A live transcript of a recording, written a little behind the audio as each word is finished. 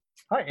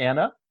Hi,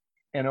 Anna.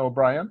 Anna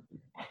O'Brien.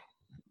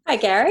 Hi,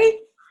 Gary.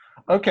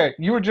 Okay,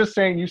 you were just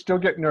saying you still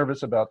get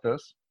nervous about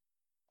this.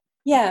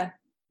 Yeah,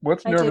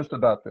 What's I do. nervous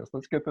about this?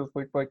 Let's get this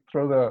like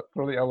throw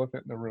the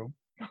elephant in the room.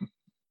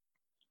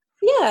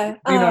 Yeah,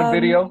 Being on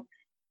video,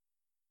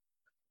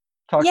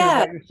 talking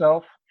yeah, about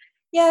yourself,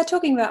 yeah.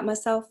 Talking about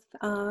myself,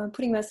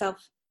 putting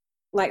myself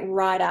like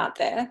right out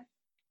there.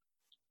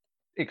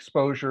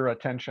 exposure,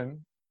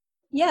 attention.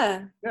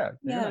 Yeah, Yeah,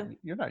 yeah.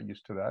 you're not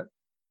used to that.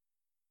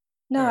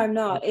 No, Yeah, I'm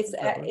not. It's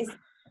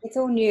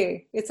all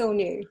new. It's all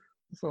new.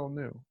 it's all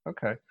new.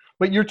 Okay,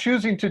 but you're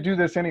choosing to do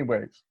this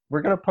anyways.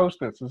 We're gonna post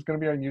this. It's gonna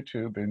be on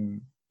YouTube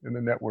and in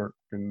the network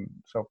and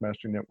Self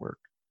Mastery Network.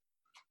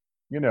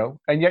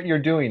 And yet you're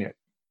doing it.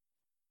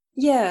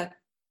 Yeah,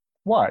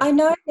 Why? I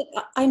know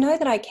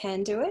that I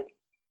can do it,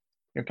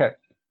 Okay,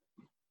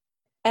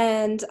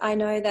 and I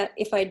know that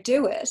if I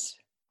do it,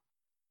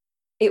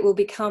 it will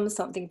become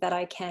something that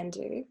I can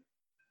do.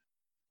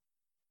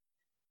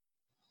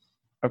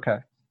 okay,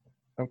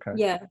 okay.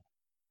 Yeah,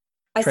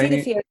 I see the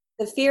Training. fear.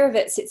 The fear of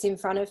it sits in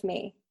front of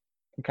me,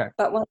 Okay,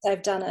 but once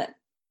I've done it,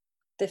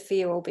 the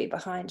fear will be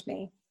behind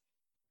me.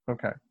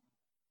 okay.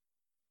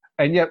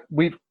 And yet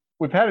we've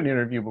had an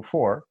interview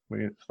before.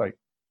 It's like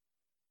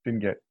didn't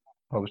get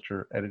posted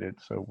or edited,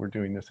 so we're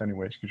doing this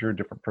anyways because you're a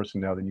different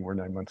person now than you were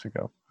 9 months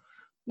ago.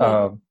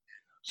 Yeah, Um,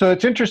 so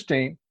it's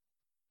interesting.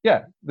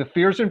 Yeah, the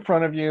fear's in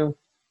front of you.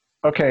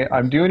 Okay,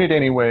 I'm doing it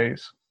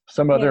anyways.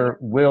 Some yeah. other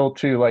will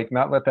to like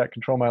not let that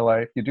control my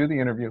life. You do the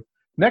interview.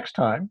 Next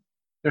time,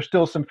 there's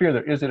still some fear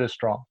there. Is it as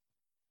strong?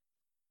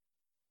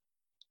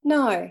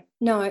 No,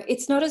 no,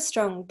 it's not as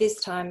strong this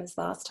time as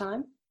last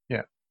time.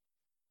 Yeah,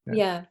 yeah,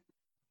 Yeah,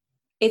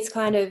 it's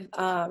kind of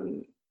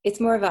it's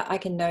more of a I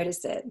can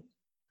notice it.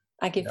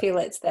 I can yeah, feel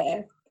it's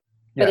there,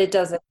 but yeah, it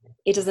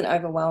doesn't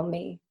overwhelm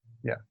me.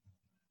 yeah.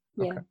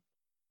 Yeah, Okay.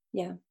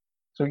 yeah,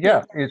 So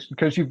yeah, yeah, it's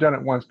because you've done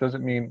it once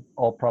doesn't mean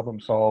all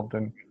problems solved,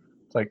 and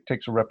it's like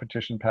takes a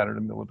repetition pattern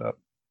to build it up.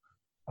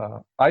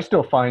 I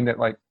still find that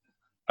like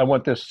I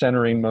want this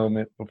centering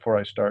moment before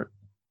I start.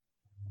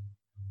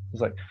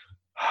 It's like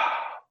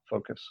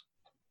focus.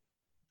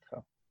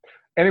 So,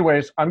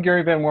 anyways, I'm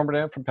Gary Van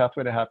Warmerdam from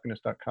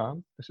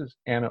PathwayToHappiness.com. This is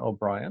Anna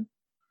O'Brien,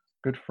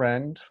 good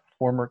friend,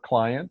 former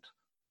client.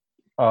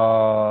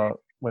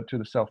 Went through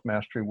the self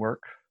mastery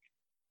work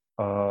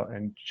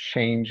and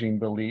changing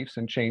beliefs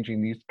and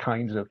changing these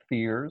kinds of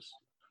fears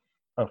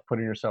of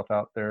putting yourself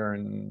out there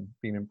and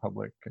being in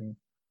public and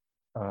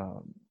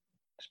um,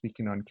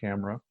 speaking on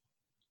camera.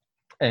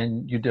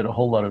 And you did a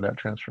whole lot of that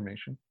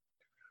transformation.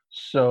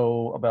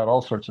 So, about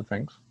all sorts of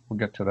things. We'll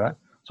get to that.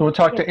 So, we'll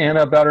talk yeah. to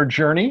Anna about her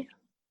journey,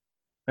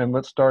 and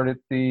let's start at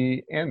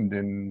the end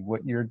and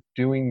what you're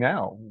doing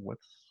now.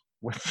 What's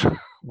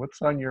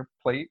what's on your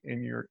plate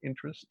and your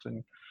interests,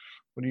 and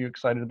what are you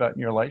excited about in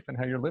your life and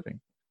how you're living?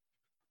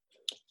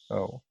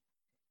 So,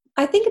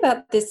 I think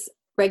about this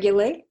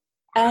regularly,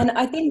 and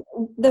I think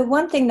the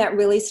one thing that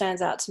really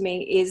stands out to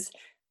me is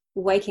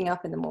waking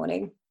up in the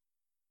morning.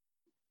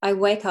 I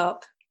wake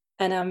up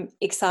and I'm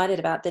excited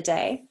about the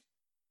day.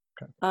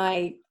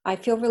 okay. I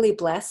feel really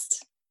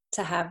blessed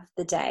to have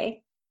the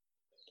day,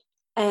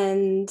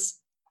 and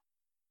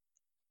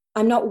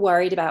I'm not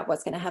worried about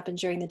what's going to happen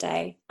during the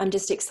day. I'm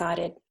just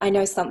excited. I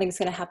know something's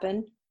going to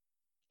happen.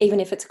 Even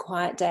if it's a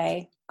quiet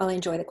day, I'll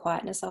enjoy the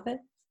quietness of it.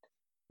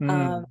 Um,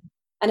 Mm,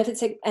 and if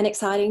it's an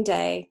exciting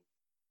day,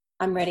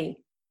 I'm ready.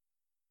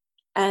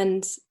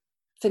 And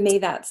for me,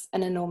 that's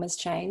an enormous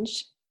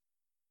change.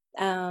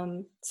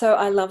 So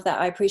I love that.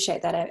 I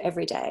appreciate that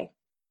every day,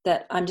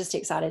 that I'm just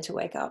excited to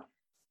wake up.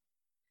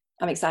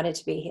 I'm excited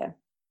to be here.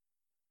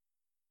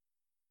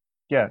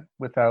 yeah,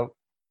 without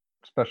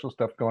special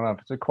stuff going on.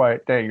 If it's a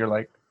quiet day, you're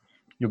like,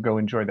 you'll go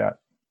enjoy that.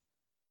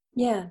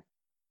 Yeah.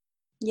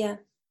 Yeah.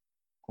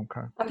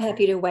 Okay. I'm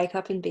happy to wake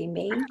up and be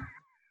me.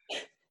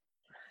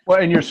 Well,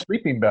 and you're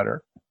sleeping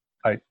better,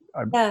 I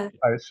I, Yeah.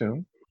 I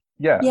assume.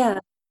 Yeah. Yeah.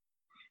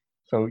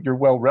 So you're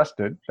well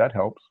rested. That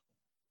helps.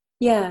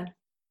 Yeah.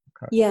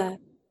 Okay. Yeah.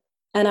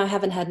 And I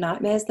haven't had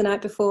nightmares the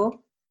night before.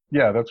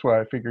 Yeah, that's why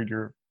I figured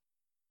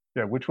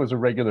yeah, which was a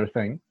regular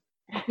thing.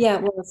 Yeah,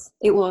 it was.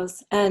 It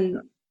was. And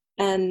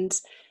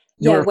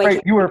You yeah, were afraid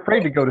waking you were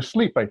afraid to go to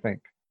sleep, I think.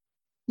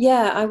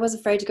 yeah, I was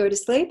afraid to go to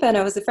sleep and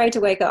I was afraid to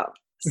wake up.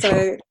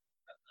 So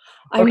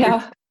I'm Okay. now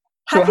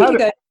So happy how to did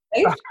go to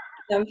sleep.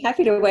 I'm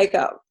happy to wake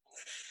up.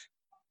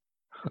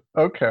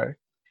 okay.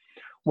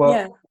 Well,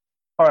 Yeah.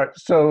 all right.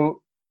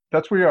 So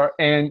that's where you are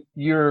and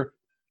you're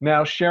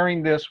now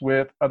sharing this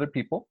with other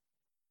people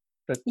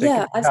that they can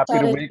Yeah, be I happy to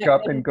started wake my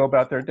up own, and go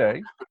about their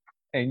day.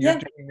 And you're yeah.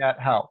 doing that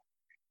how?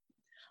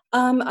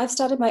 I've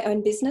started my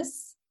own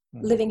business,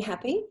 Mhm. Living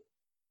Happy.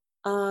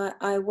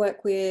 I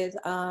work with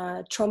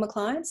trauma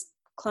clients,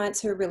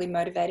 clients who are really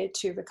motivated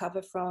to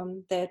recover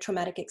from their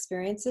traumatic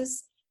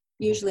experiences,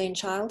 Mhm. usually in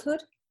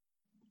childhood.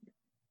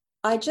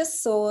 I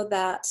just saw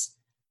that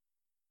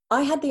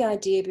I had the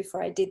idea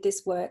before I did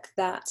this work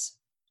that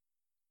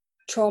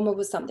trauma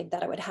was something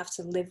that I would have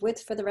to live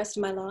with for the rest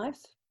of my life,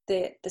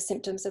 the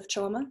symptoms of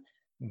trauma.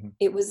 Mhm.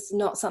 It was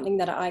not something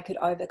that I could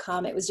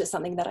overcome. It was just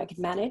something that I could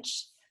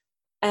manage.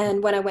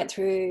 And when I went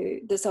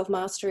through the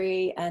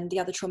self-mastery and the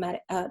other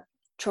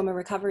trauma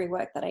recovery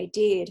work that I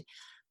did,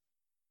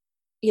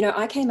 you know,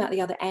 I came out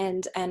the other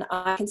end and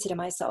I consider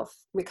myself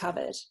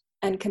recovered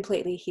and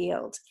completely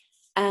healed.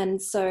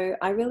 And so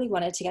I really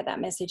wanted to get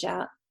that message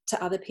out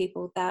to other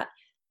people that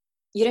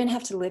you don't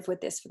have to live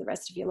with this for the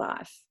rest of your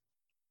life.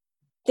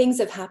 Things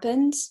have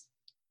happened.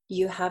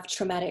 You have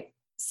traumatic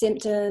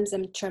symptoms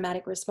and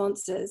traumatic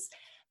responses,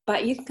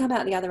 but you can come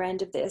out the other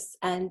end of this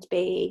and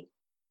be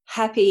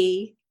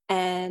happy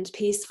and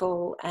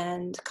peaceful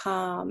and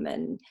calm.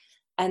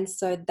 And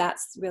so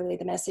that's really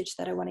the message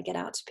that I want to get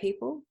out to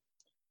people.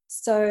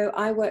 So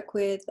I work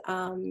with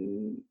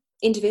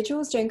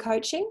individuals doing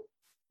coaching,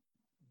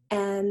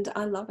 and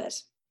I love it.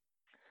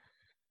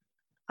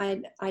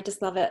 I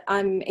just love it.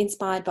 I'm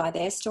inspired by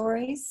their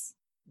stories.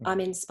 I'm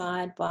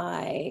inspired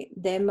by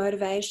their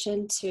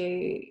motivation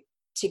to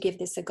give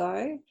this a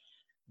go.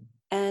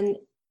 And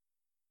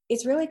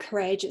it's really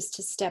courageous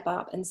to step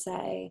up and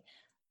say,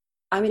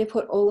 I'm going to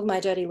put all of my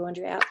dirty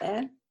laundry out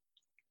there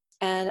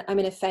and I'm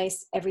going to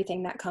face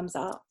everything that comes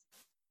up.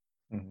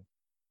 Mm-hmm.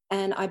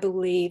 And I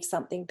believe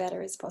something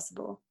better is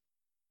possible.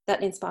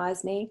 That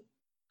inspires me.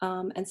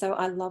 And so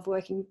I love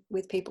working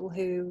with people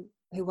who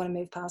want to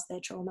move past their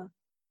trauma.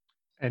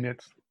 And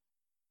it's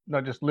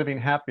not just Living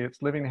Happy,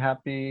 it's Living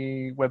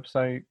Happy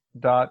website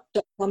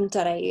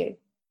 .com.au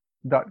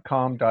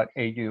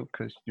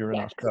because you're in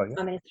Australia.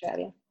 I'm in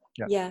Australia.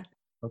 Yeah.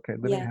 Okay,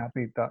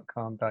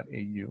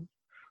 livinghappy.com.au.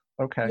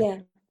 Okay. Yeah.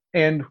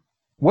 And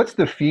what's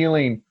the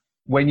feeling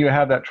when you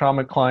have that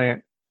trauma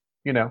client,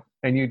 you know,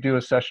 and you do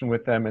a session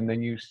with them and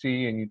then you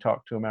see and you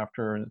talk to them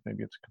after, and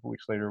maybe it's a couple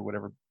weeks later or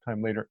whatever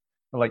time later,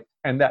 like,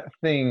 and that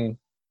thing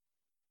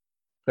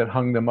that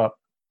hung them up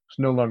is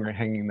no longer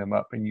hanging them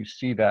up, and you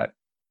see that,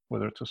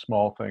 whether it's a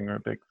small thing or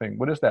a big thing.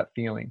 What is that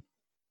feeling?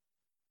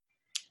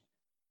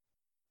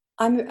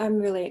 I'm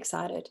really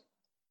excited.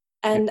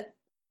 And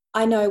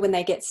I know when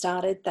they get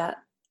started that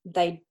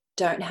they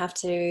don't have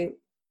to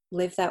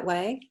live that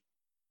way.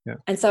 Yeah.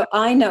 And so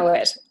I know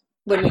it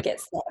when we get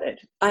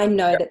started. I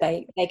know that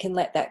they can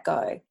let that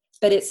go.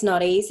 But it's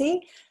not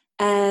easy.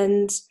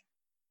 And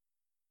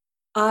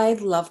I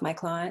love my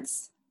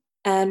clients.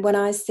 And when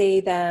I see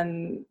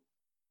them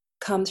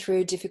come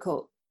through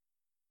difficult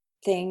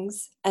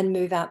things and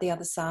move out the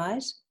other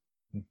side,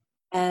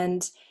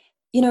 and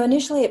you know,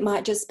 initially it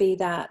might just be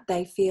that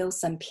they feel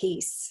some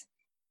peace.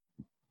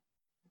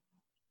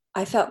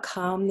 I felt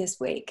calm this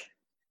week.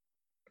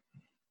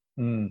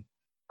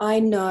 I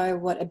know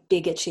what a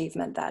big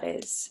achievement that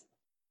is.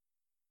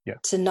 Yeah.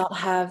 To not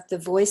have the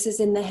voices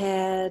in the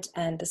head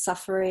and the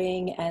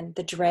suffering and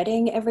the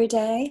dreading every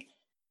day.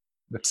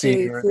 The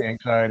fear, the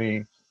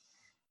anxiety.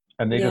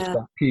 And they just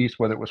got peace,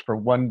 whether it was for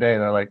one day,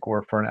 they're like,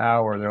 or for an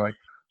hour, they're like,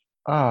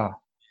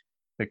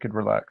 they could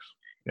relax.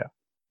 Yeah.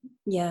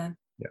 Yeah.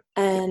 Yeah.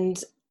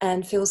 And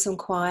feel some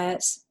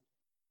quiet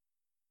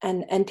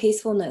and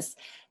peacefulness.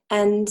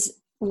 And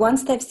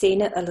once they've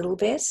seen it a little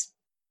bit,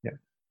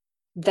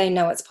 they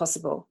know it's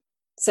possible.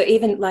 So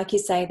even like you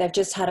say, they've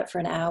just had it for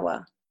an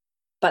hour,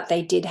 but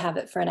they did have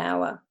it for an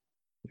hour.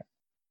 Yeah.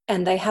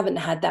 And they haven't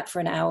had that for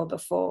an hour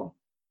before.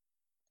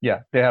 Yeah,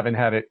 they haven't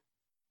had it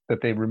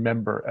that they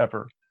remember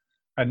ever.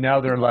 And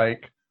now they're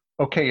like,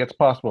 okay, it's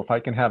possible. If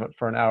I can have it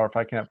for an hour, if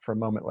I can have it for a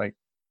moment, like,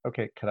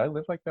 okay, could I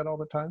live like that all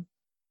the time?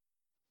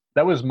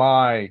 That was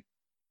my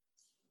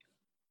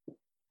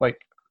like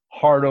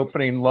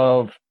heart-opening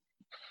love,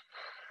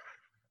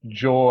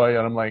 joy,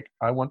 and I'm like,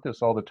 I want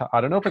this all the time.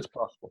 I don't know if it's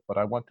possible, but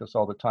I want this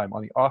all the time.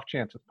 On the off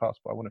chance it's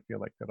possible, I want to feel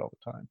like that all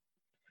the time.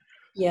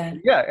 Yeah.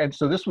 Yeah, and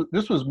so this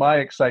was my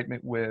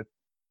excitement with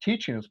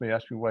teaching. Somebody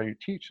asked me why you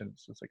teach, and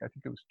it's like, I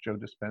think it was Joe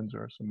Dispenza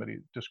or somebody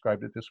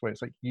described it this way.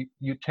 It's like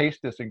you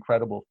taste this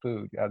incredible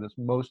food, you have this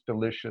most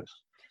delicious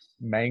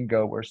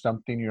mango or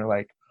something, you're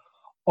like,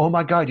 oh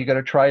my God, you got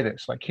to try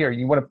this. Like, here,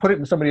 you want to put it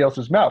in somebody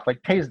else's mouth,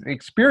 like, taste,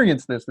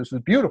 experience this. This is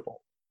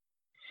beautiful.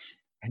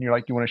 And you're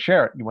like, you want to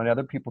share it. You want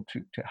other people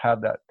to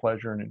have that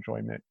pleasure and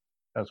enjoyment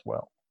as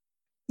well.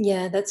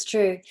 Yeah, that's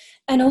true.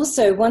 And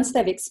also, once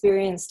they've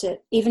experienced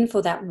it, even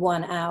for that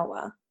 1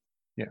 hour,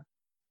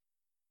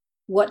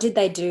 what did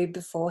they do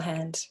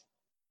beforehand?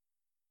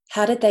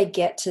 How did they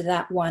get to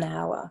that 1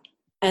 hour?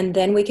 And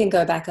then we can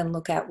go back and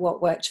look at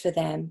what worked for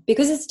them,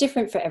 because it's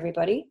different for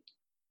everybody.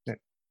 Yeah.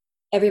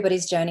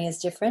 Everybody's journey is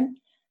different.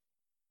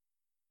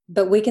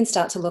 But we can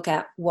start to look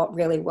at what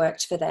really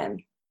worked for them.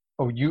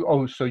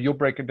 So you'll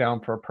break it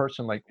down for a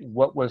person, like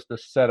what was the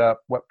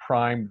setup, what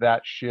primed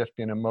that shift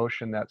in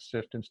emotion, that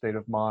shift in state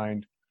of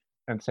mind,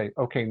 and say,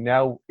 okay,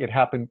 now it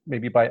happened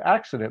maybe by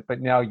accident, but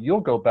now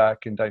you'll go back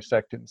and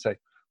dissect it and say,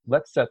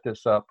 let's set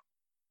this up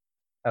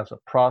as a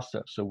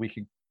process so we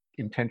can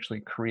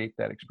intentionally create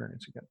that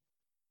experience again.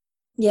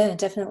 Yeah,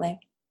 definitely.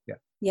 Yeah.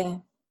 Yeah.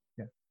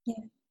 Yeah.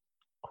 Yeah.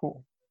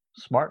 Cool.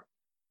 Smart.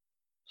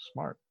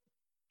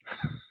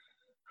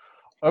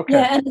 Okay.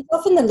 Yeah, and it's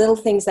often the little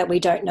things that we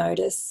don't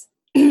notice.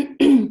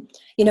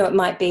 You know, it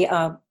might be,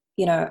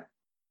 you know,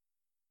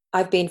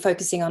 I've been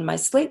focusing on my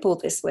sleep all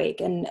this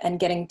week and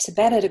getting to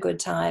bed at a good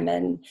time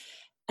and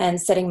and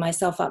setting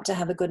myself up to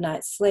have a good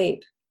night's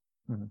sleep,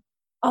 Mm-hmm.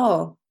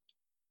 oh,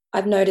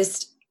 I've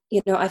noticed,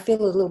 I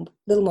feel a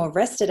little more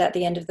rested at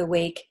the end of the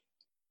week,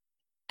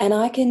 and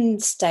I can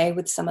stay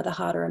with some of the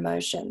harder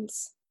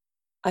emotions.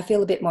 I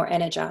feel a bit more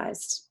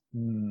energized.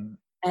 Mm.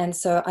 And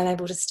so I'm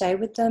able to stay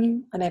with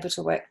them. I'm able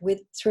to work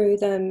through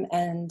them,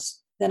 and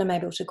then I'm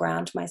able to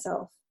ground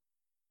myself.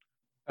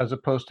 As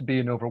opposed to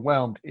being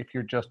overwhelmed if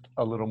you're just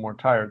a little more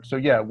tired. So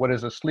yeah, what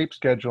is a sleep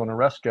schedule and a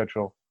rest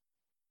schedule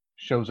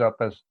shows up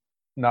as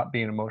not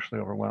being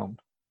emotionally overwhelmed.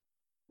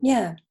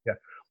 Yeah. Yeah.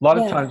 A lot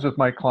of Yeah. times with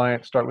my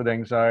clients start with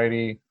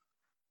anxiety,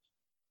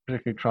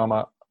 particularly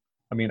trauma.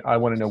 I mean, I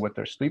want to know what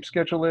their sleep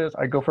schedule is.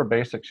 I go for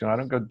basics, I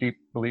don't go deep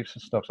beliefs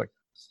and stuff. It's like,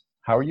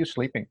 how are you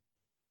sleeping?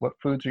 What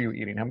foods are you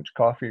eating? How much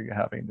coffee are you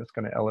having that's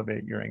going to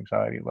elevate your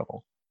anxiety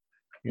level?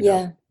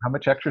 Yeah. How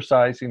much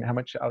exercising, how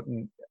much are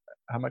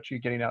you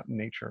getting out in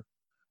nature?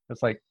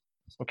 It's like,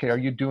 okay, are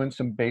you doing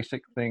some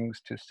basic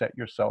things to set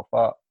yourself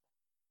up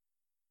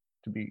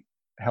to be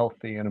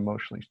healthy and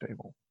emotionally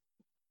stable?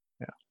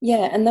 Yeah.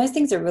 Yeah. And those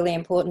things are really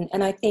important.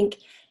 And I think,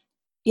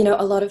 a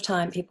lot of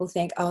time people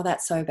think, oh,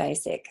 that's so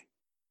basic.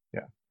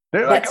 Yeah.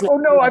 They're like, That's not oh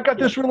no, I've got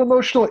this real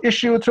emotional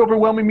issue. It's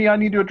overwhelming me. I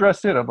need to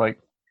address it. I'm like,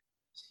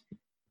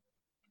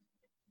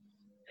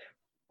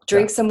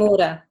 drink some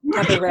water,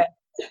 have a rest.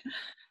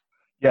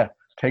 Yeah.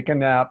 Take a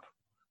nap,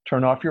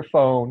 turn off your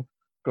phone,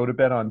 go to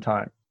bed on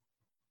time.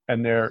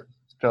 And they're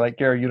like,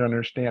 Gary, you don't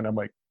understand. I'm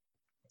like,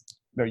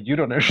 no, you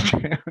don't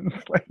understand.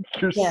 Like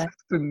your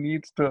system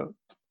needs to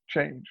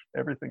change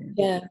everything.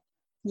 Yeah.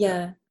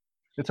 Yeah.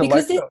 It's a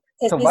Because lifestyle.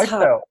 this It's a is hard.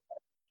 lifestyle.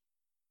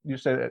 You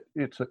say that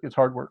it's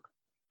hard work.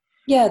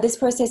 Yeah, this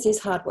process is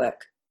hard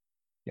work.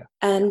 Yeah.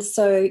 And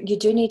so you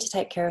do need to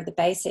take care of the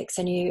basics,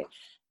 and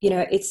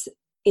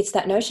it's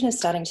that notion of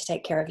starting to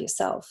take care of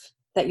yourself,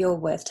 that you're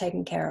worth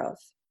taking care of.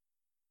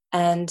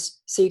 And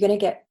so you're going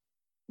to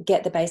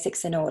get the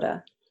basics in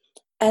order.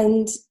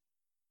 And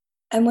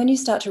when you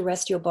start to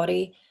rest your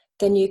body,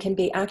 then you can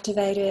be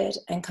activated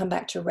and come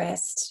back to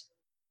rest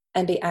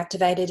and be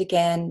activated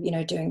again,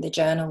 doing the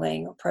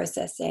journaling or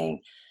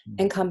processing,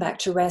 and come back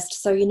to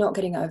rest. So you're not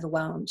getting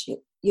overwhelmed.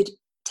 You're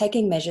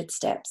taking measured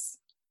steps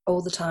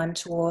all the time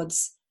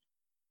towards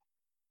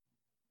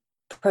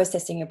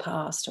processing your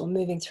past or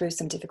moving through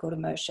some difficult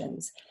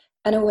emotions,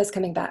 and always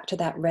coming back to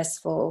that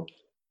restful,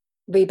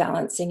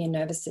 rebalancing your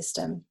nervous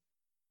system.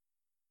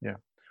 Yeah.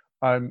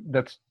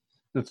 That's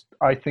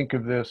I think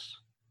of this,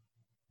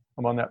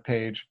 I'm on that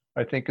page.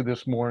 I think of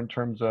this more in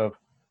terms of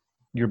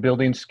you're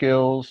building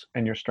skills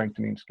and you're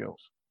strengthening skills.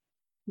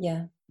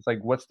 Yeah. It's like,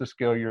 what's the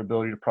skill? Your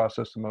ability to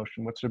process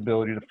emotion. What's your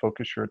ability to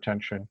focus your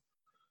attention?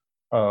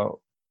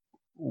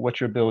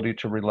 What's your ability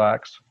to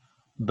relax?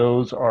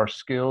 Those are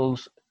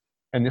skills.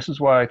 And this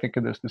is why I think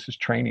of this. This is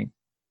training.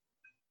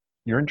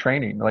 You're in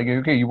training. Like,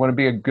 okay, you want to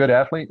be a good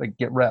athlete? Like,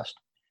 get rest.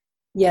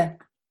 Yeah.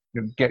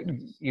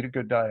 Eat a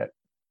good diet.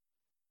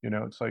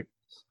 It's like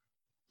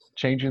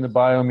changing the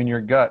biome in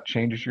your gut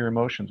changes your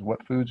emotions.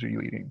 What foods are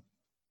you eating?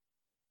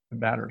 It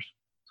matters.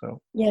 So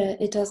yeah,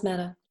 it does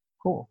matter.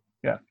 Cool.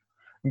 Yeah.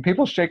 And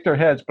people shake their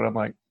heads, but I'm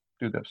like,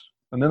 do this.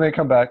 And then they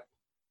come back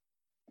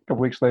a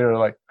couple weeks later,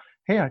 like,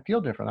 hey, I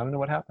feel different. I don't know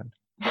what happened.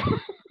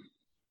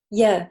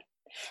 Yeah.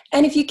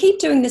 And if you keep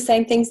doing the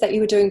same things that you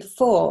were doing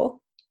before,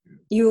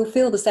 you will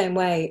feel the same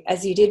way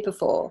as you did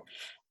before.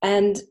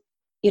 And,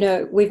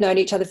 we've known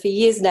each other for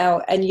years now,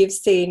 and you've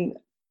seen,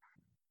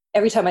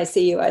 every time I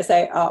see you, I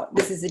say, oh,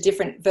 this is a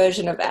different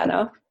version of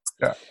Anna.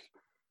 Yeah.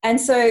 And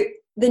so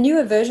the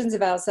newer versions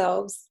of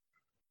ourselves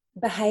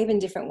behave in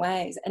different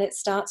ways. And it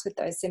starts with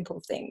those simple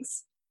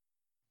things.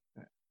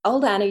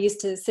 Old Anna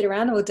used to sit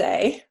around all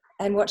day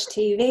and watch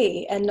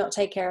TV and not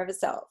take care of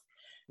herself.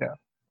 Yeah.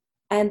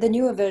 And the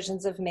newer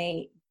versions of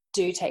me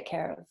do take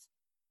care of,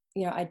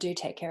 I do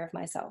take care of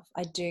myself.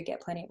 I do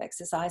get plenty of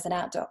exercise and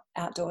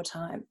outdoor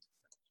time.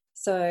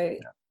 So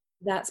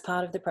that's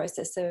part of the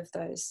process of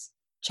those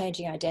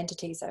changing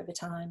identities over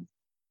time.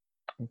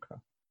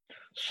 Okay.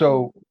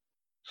 So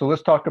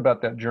let's talk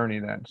about that journey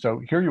then.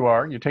 So here you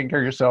are, you're taking care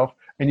of yourself,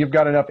 and you've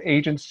got enough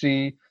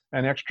agency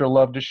and extra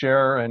love to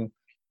share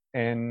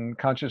and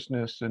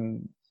consciousness,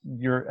 and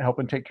you're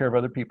helping take care of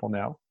other people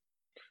now.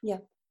 Yeah.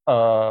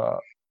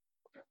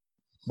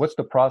 What's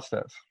the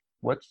process?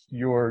 What's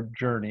your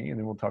journey? And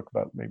then we'll talk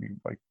about maybe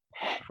like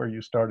where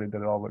you started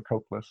and all the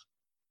hopeless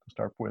to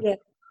start with. Yeah.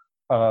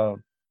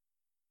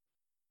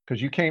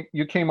 Because you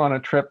came on a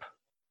trip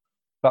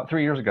about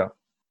 3 years ago.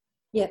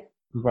 Yeah.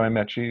 When I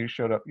met you, you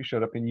showed up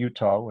in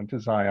Utah, went to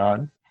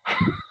Zion.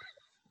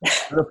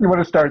 If you want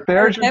to start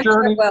there's your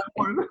journey, well.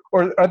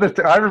 or other.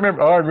 I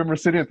remember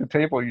sitting at the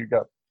table. You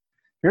go,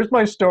 here's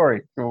my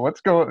story.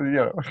 Let's go.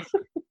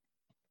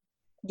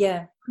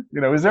 Yeah.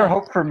 Is there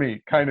hope for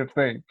me? Kind of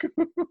thing.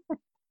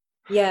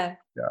 Yeah.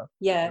 Yeah.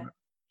 Yeah.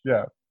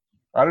 Yeah.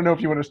 I don't know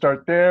if you want to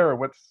start there or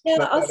what's.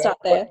 Yeah, I'll start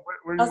there.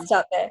 I'll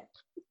start there.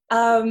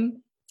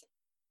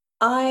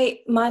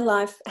 My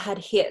life had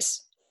hit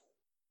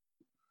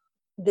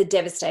the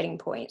devastating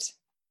point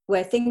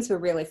where things were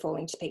really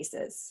falling to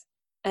pieces.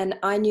 And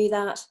I knew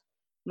that,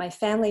 my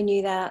family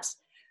knew that,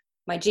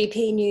 My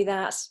GP knew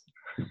that.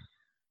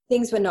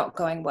 Things were not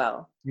going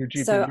well. Your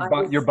GP,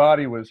 So your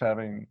body was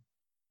having.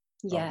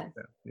 yeah, Oh,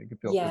 yeah, you could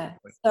feel yeah.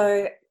 physically.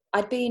 So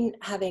I'd been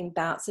having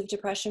bouts of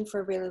depression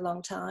for a really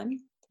long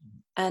time.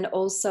 And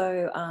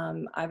also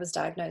I was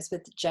diagnosed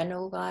with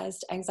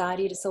generalized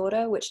anxiety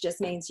disorder, which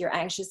just means you're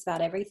anxious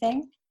about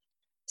everything.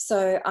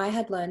 So I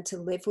had learned to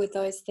live with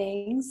those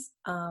things.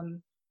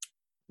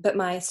 But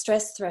my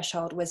stress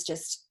threshold was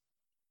just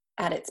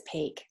at its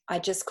peak. I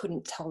just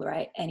couldn't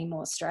tolerate any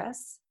more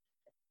stress.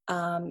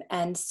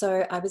 And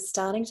so I was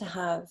starting to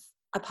have,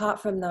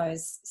 apart from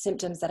those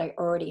symptoms that I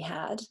already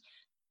had,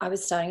 I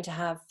was starting to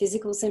have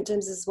physical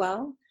symptoms as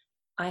well.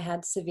 I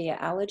had severe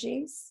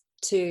allergies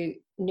to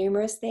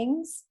numerous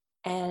things,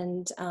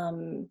 and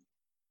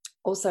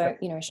also,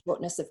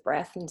 shortness of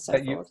breath and so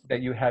forth.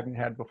 That you hadn't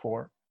had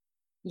before.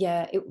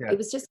 Yeah, it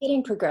was just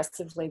getting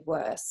progressively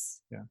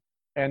worse. Yeah,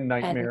 and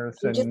nightmares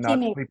and and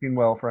not sleeping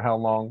well for how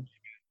long?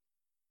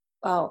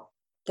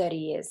 30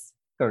 years.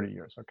 30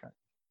 years, okay.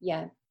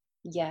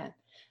 Yeah.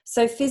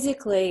 So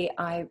physically,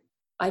 I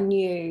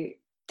knew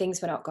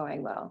things were not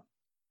going well.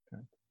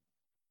 Okay.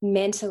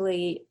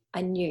 Mentally,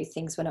 I knew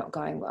things were not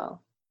going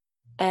well.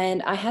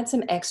 And I had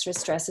some extra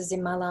stresses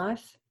in my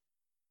life,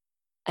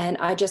 and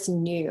I just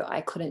knew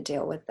I couldn't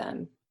deal with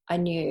them. I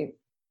knew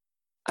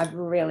I've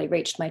really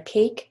reached my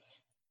peak.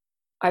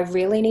 I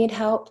really need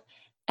help.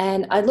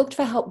 And I looked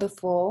for help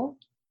before.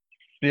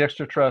 The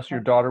extra stress, your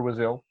daughter was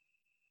ill?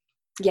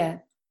 Yeah.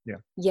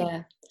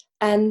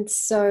 And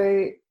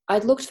so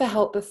I'd looked for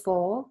help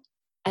before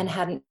and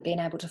hadn't been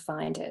able to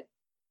find it.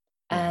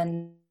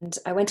 And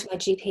I went to my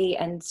GP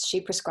and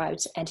she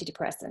prescribed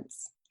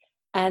antidepressants.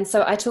 And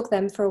so I took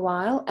them for a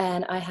while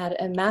and I had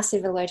a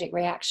massive allergic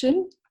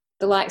reaction,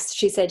 the likes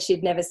she said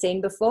she'd never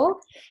seen before.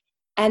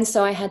 And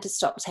so I had to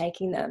stop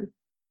taking them.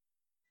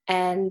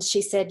 And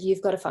she said,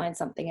 "You've got to find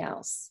something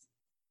else."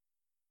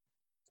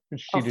 And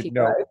she didn't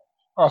know.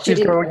 Off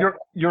you go.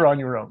 You're on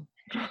your own.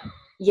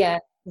 Yeah.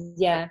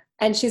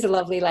 And she's a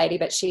lovely lady,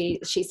 but she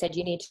said,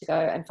 "You need to go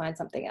and find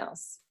something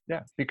else."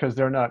 Yeah, because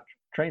they're not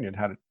trained in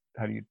how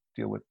do you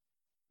deal with,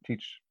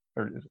 teach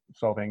or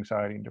solve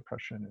anxiety and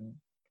depression. And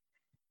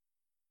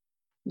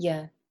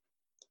yeah.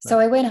 So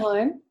I went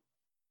home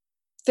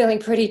feeling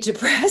pretty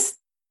depressed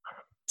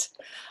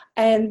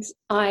and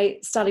I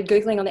started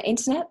Googling on the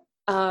internet.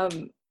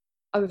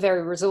 I'm a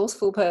very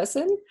resourceful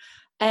person,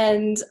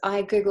 and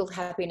I Googled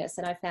happiness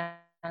and I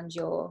found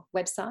your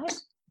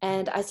website,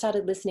 and I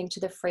started listening to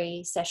the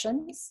free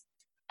sessions,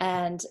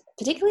 and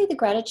particularly the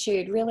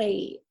gratitude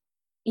really,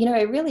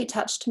 it really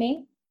touched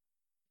me,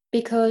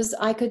 because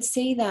I could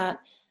see that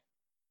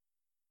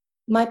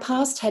my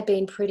past had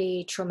been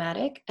pretty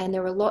traumatic and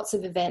there were lots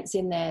of events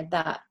in there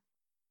that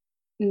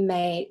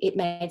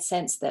made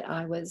sense that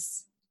I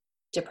was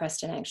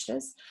depressed and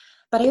anxious.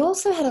 But I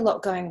also had a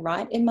lot going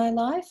right in my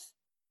life,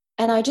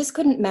 and I just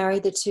couldn't marry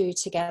the two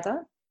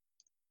together.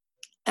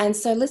 And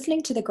so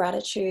listening to the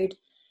gratitude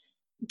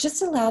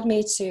just allowed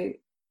me to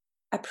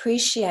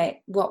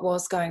appreciate what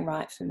was going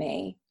right for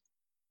me,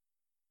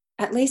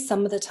 at least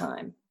some of the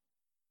time.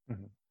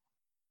 Mm-hmm.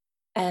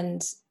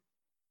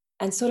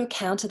 And sort of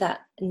counter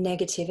that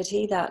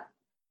negativity that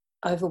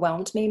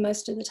overwhelmed me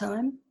most of the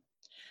time.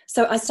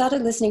 So I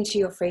started listening to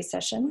your free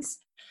sessions.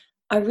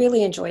 I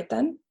really enjoyed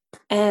them.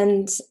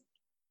 And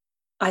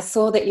I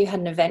saw that you had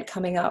an event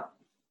coming up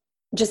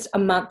just a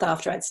month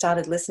after I'd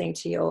started listening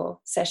to your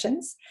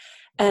sessions.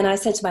 And I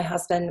said to my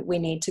husband, "We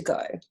need to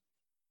go."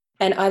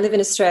 And I live in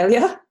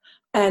Australia.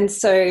 And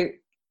so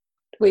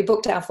we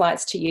booked our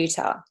flights to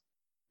Utah.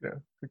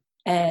 Yeah.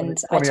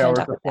 And 20 I turned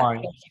up at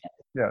that.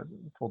 Yeah,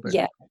 full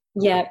day.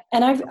 Yeah.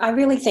 And I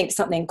really think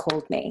something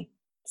called me.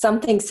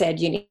 Something said,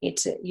 you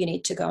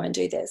need to go and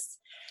do this.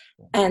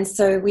 And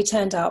so we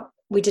turned up.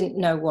 We didn't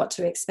know what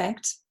to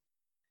expect.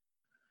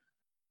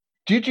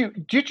 Did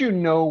you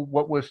know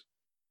what was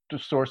the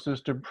sources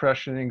of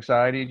depression and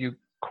anxiety? Did you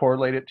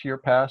correlate it to your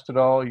past at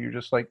all? You're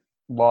just like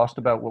lost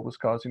about what was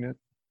causing it?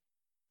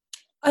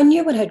 I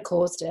knew what had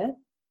caused it.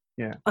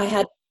 Yeah. I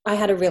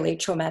had a really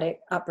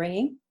traumatic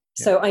upbringing.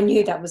 Yeah. So I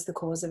knew that was the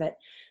cause of it.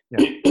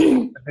 Yeah. I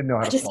didn't know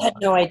how I just had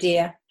no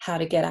idea how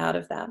to get out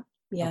of that.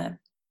 Yeah. Okay.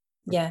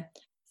 Yeah.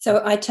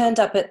 So I turned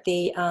up at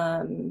the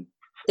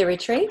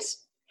retreat.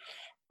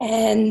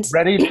 And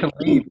ready to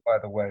leave, by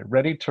the way,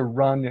 ready to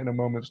run in a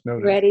moment's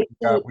notice. Ready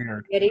to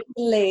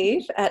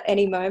leave at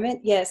any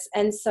moment. Yes.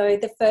 And so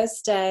the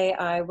first day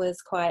I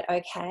was quite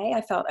okay.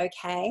 I felt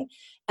okay.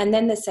 And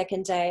then the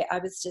second day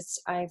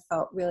I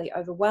felt really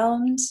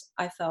overwhelmed.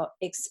 I felt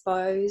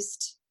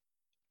exposed.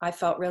 I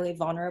felt really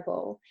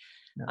vulnerable.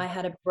 Yeah. I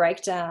had a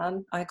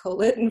breakdown, I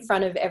call it, in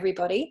front of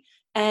everybody.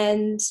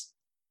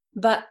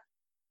 But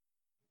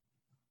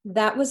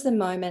that was the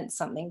moment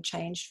something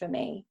changed for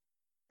me,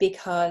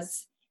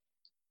 because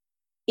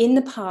in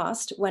the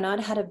past, when I'd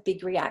had a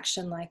big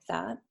reaction like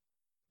that,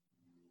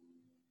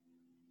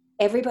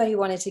 everybody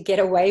wanted to get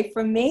away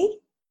from me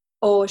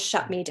or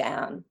shut me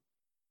down.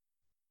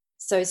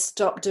 So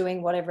stop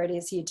doing whatever it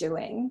is you're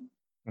doing.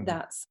 Mm-hmm.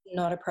 That's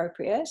not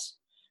appropriate.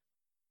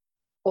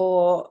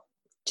 Or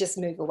just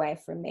move away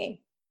from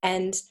me.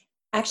 And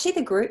actually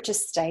the group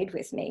just stayed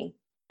with me,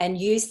 and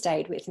you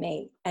stayed with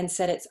me and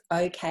said it's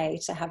okay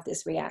to have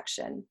this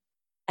reaction.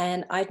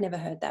 And I'd never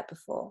heard that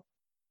before.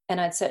 And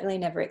I'd certainly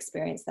never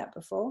experienced that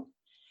before.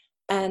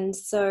 And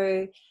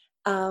so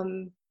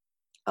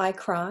I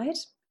cried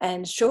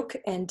and shook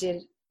and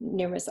did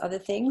numerous other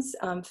things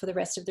for the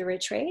rest of the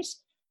retreat.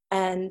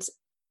 And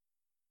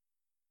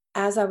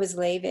as I was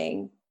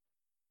leaving,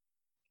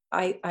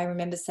 I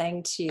remember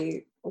saying to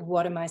you,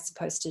 what am I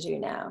supposed to do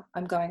now?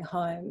 I'm going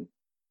home.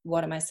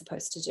 What am I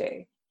supposed to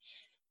do?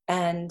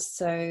 And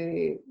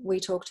so we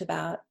talked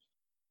about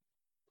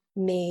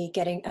me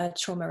getting a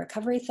trauma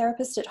recovery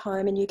therapist at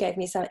home, and you gave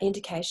me some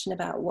indication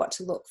about what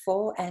to look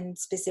for, and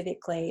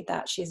specifically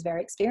that she's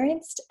very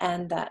experienced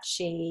and that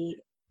she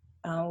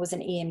was an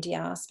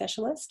EMDR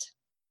specialist.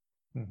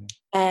 Mm-hmm.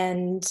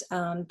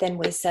 And then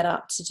we set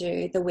up to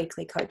do the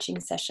weekly coaching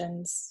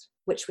sessions,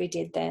 which we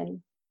did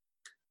then.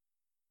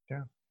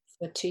 Yeah.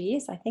 For 2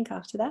 years, I think,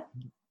 after that.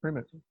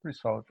 Pretty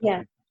solid.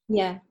 Yeah.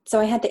 Yeah. So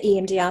I had the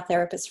EMDR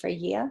therapist for a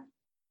year.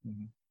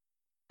 Mm-hmm.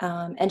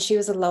 And she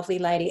was a lovely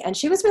lady, and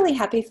she was really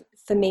happy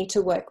for me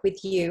to work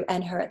with you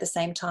and her at the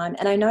same time.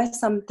 And I know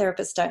some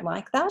therapists don't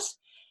like that,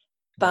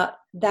 but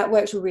that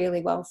worked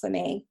really well for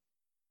me.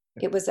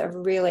 It was a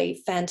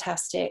really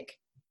fantastic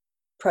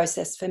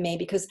process for me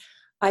because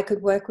I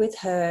could work with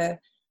her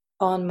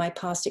on my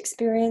past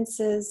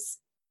experiences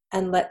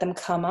and let them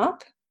come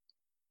up,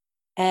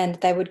 and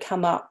they would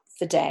come up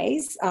for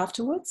days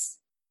afterwards.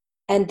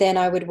 And then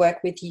I would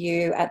work with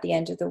you at the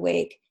end of the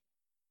week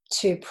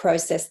to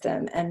process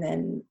them and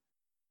then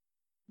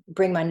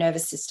bring my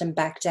nervous system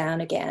back down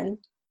again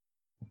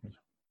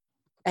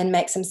and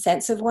make some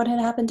sense of what had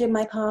happened in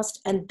my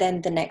past. And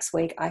then the next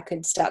week I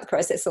could start the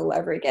process all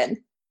over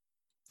again.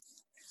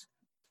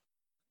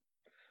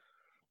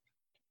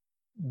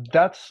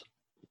 That's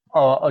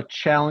a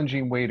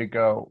challenging way to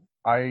go.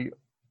 I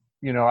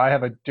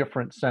have a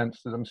different sense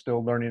that I'm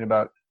still learning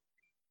about,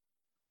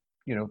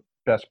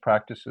 best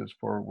practices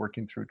for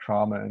working through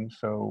trauma. And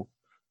so,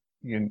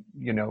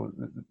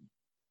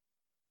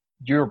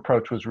 your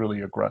approach was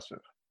really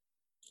aggressive.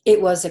 It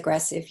was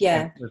aggressive,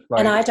 yeah.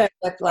 And I don't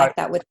work like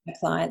that with my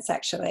clients,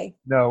 actually.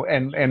 No,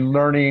 and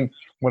learning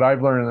what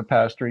I've learned in the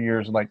past 3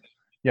 years,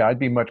 I'd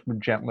be much more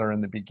gentler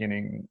in the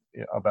beginning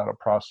about a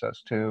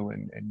process too.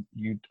 And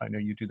I know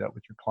you do that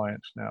with your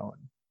clients now.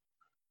 And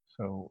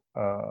so,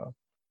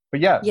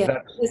 but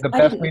that's the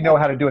best we know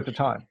how to do at the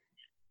time.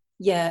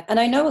 Yeah. And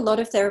I know a lot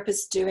of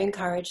therapists do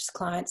encourage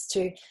clients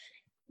to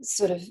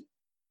sort of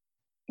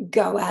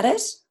go at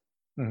it,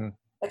 mm-hmm.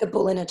 like a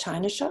bull in a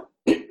china shop.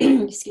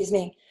 Excuse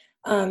me.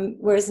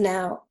 Whereas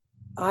now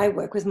I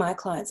work with my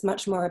clients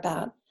much more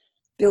about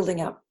building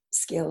up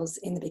skills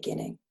in the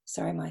beginning.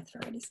 Sorry, my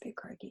throat is a bit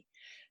croaky.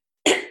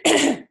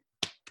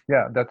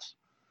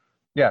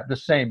 Yeah, the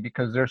same,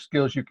 because there's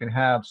skills you can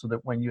have so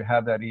that when you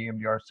have that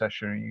EMDR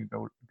session and you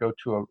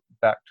go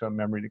back to a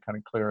memory to kind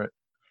of clear it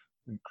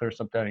and clear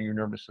something out of your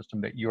nervous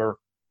system, that you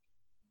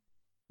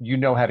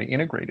know how to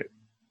integrate it.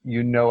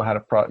 You know how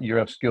to you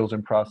have skills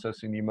in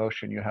processing the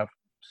emotion. You have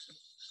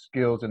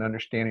skills in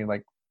understanding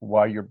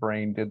why your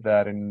brain did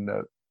that and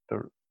the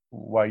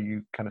why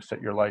you kind of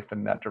set your life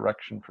in that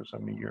direction for so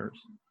many years.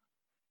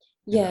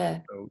 Yeah.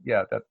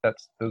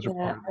 Those are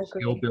part of the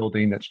skill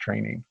building. That's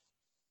training.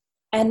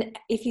 And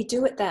if you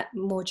do it that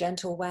more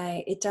gentle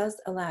way, it does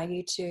allow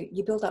you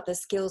build up the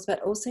skills,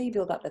 but also you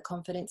build up the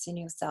confidence in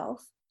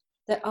yourself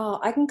that,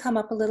 I can come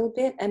up a little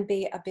bit and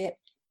be a bit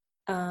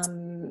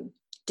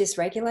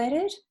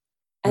dysregulated,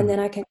 and then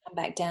I can come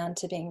back down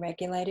to being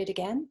regulated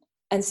again.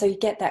 And so you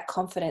get that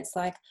confidence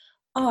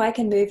I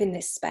can move in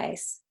this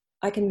space.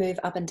 I can move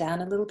up and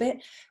down a little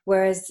bit.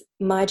 Whereas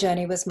my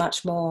journey was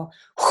much more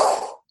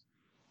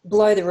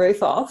blow the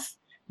roof off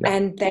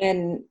and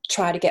then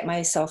try to get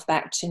myself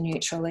back to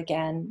neutral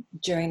again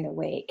during the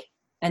week.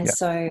 And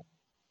so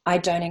I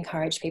don't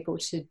encourage people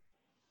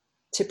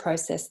to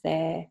process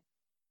their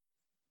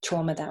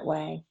trauma that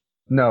way.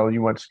 No,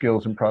 you want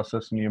skills in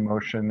processing the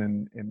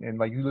emotion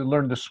and you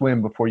learn to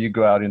swim before you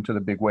go out into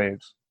the big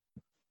waves.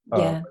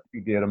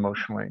 You did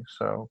emotionally.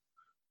 So.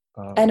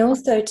 And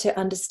also to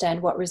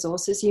understand what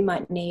resources you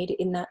might need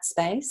in that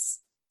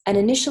space. And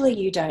initially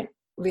you don't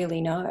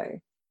really know.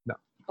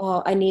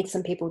 No. I need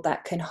some people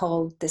that can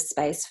hold this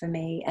space for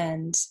me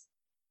and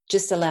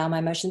just allow my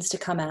emotions to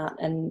come out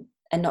and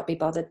not be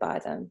bothered by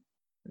them.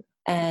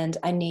 And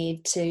I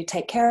need to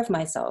take care of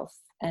myself.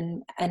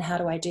 And how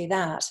do I do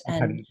that?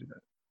 How do you do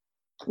that?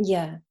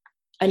 Yeah.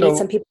 I need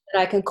some people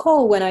that I can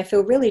call when I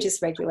feel really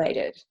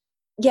dysregulated.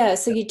 Yeah,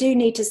 so you do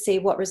need to see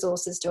what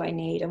resources do I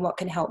need and what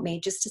can help me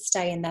just to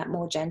stay in that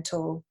more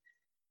gentle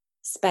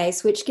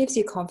space, which gives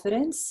you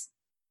confidence.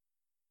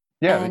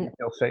 Yeah, and you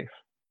feel safe.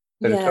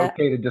 That it's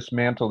okay to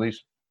dismantle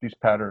these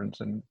patterns,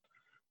 and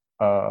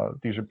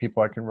these are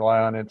people I can rely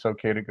on. It's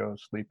okay to go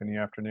sleep in the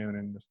afternoon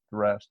and just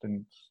rest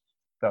and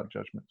without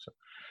judgment.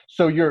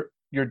 So you're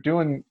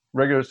doing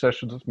regular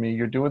sessions with me.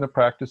 You're doing the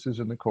practices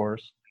in the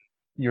course.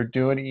 You're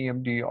doing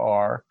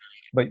EMDR,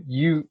 but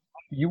you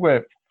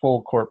went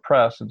full court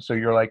press. And so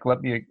you're like,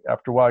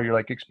 after a while, you're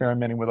like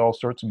experimenting with all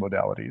sorts of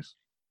modalities.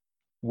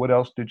 What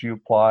else did you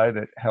apply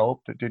that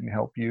helped, that didn't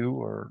help you,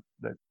 or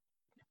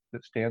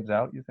that stands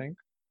out, you think?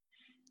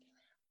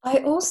 I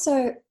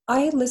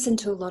listen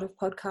to a lot of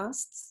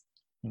podcasts,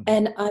 Mm-hmm.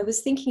 and I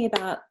was thinking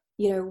about,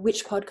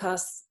 which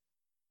podcasts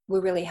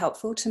were really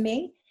helpful to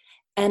me.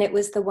 And it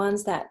was the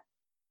ones that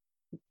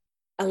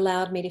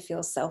allowed me to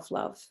feel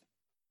self-love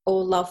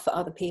or love for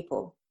other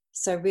people.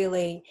 So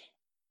really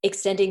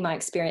extending my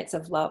experience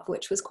of love,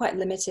 which was quite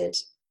limited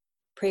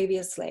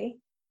previously.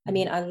 I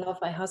mean, I love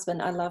my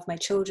husband, I love my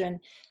children,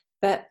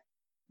 but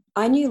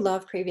I knew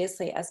love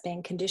previously as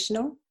being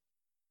conditional.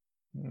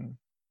 Mm.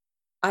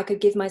 I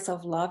could give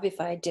myself love if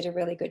I did a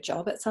really good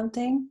job at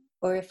something,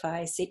 or if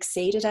I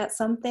succeeded at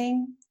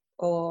something,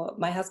 or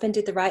my husband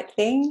did the right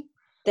thing,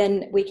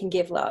 then we can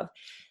give love.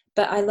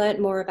 But I learned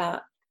more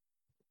about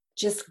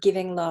just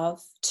giving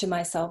love to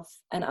myself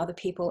and other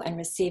people and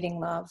receiving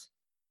love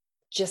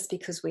just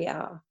because we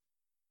are.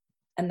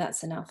 And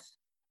that's enough.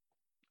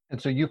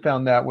 And so you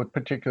found that with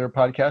particular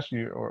podcasts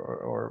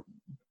or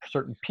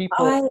certain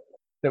people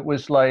that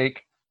was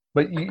like,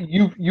 but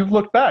you've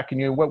looked back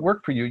and what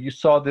worked for you. You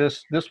saw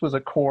this was a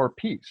core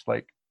piece.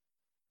 Like,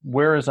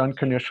 where is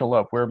unconditional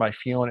love? Where am I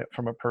feeling it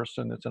from a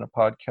person that's in a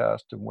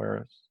podcast, and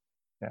where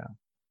is,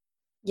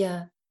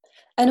 Yeah.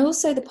 And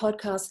also the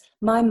podcast,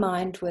 my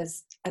mind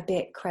was a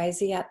bit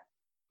crazy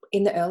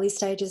in the early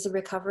stages of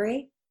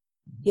recovery.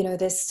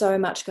 There's so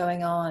much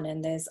going on,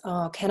 and there's,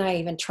 can I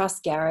even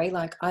trust Gary?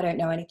 Like, I don't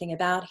know anything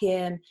about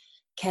him.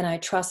 Can I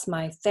trust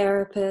my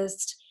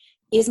therapist?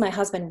 Is my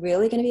husband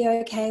really going to be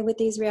okay with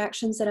these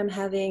reactions that I'm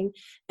having?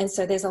 And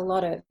so there's a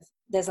lot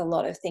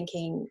of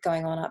thinking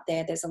going on up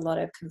there. There's a lot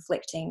of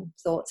conflicting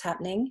thoughts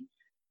happening.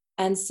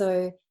 And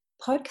so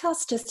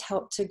podcasts just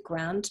help to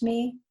ground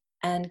me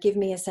and give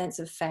me a sense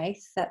of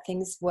faith that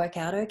things work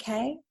out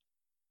okay.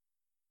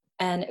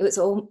 And it was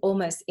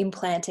almost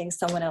implanting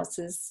someone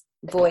else's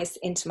voice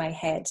into my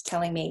head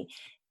telling me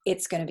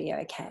it's going to be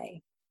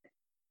okay.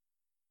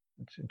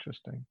 It's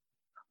interesting.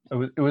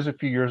 It was a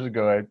few years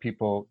ago, I had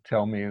people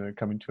tell me, they're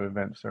coming to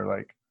events, they're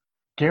like,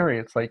 Gary,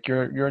 it's like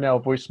you're now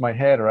a voice in my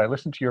head, or I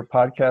listen to your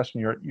podcast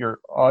and your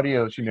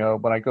audios,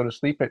 when I go to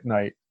sleep at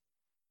night.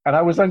 And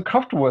I was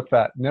uncomfortable with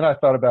that. And then I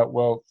thought about,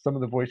 well, some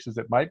of the voices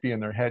that might be in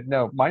their head.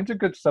 No, mine's a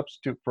good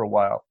substitute for a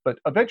while, but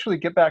eventually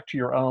get back to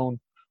your own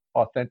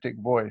authentic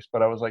voice.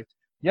 But I was like,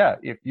 yeah,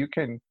 if you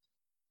can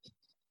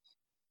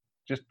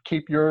just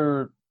keep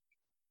your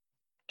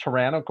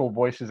tyrannical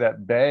voices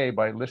at bay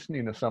by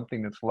listening to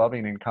something that's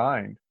loving and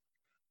kind,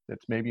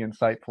 that's maybe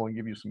insightful and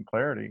give you some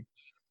clarity.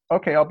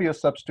 Okay, I'll be a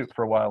substitute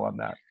for a while on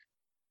that.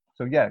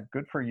 So yeah,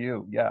 good for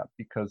you. Yeah,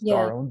 because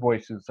our own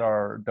voices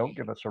don't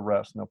give us a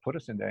rest, and they'll put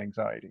us into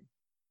anxiety.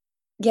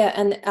 Yeah,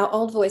 and our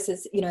old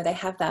voices, they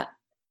have that,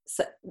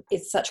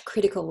 it's such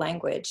critical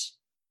language.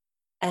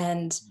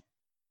 And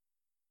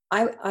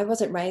I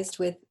wasn't raised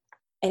with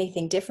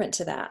anything different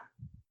to that.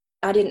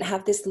 I didn't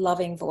have this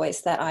loving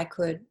voice that I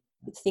could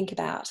think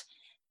about.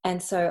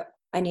 And so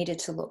I needed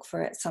to look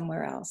for it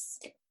somewhere else.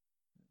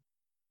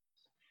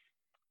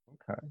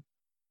 Okay.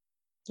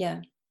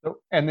 Yeah. So,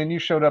 and then you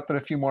showed up at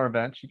a few more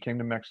events. You came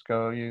to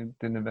Mexico. You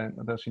did an event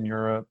with us in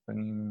Europe,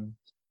 and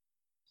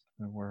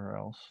where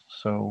else?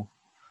 So.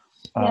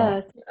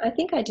 Yeah, I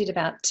think I did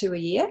about 2 a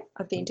year.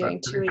 I've been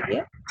doing 2 a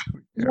year.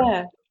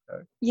 Yeah.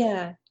 Okay.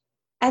 Yeah.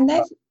 And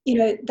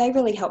they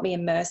really helped me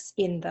immerse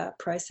in the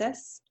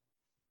process,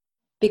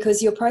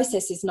 because your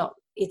process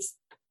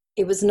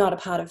it was not a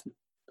part of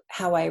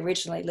how I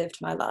originally lived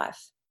my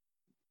life.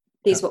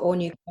 These were all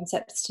new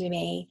concepts to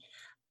me,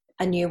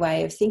 a new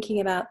way of thinking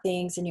about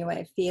things, a new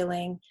way of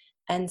feeling.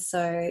 And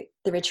so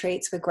the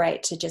retreats were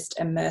great to just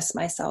immerse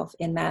myself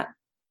in that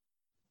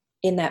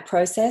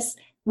process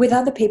with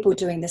other people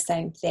doing the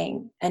same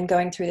thing and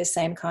going through the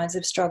same kinds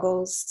of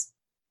struggles.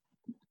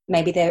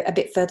 Maybe they're a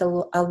bit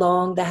further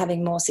along, they're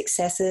having more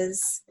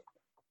successes,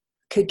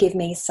 could give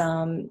me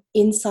some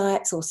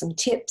insights or some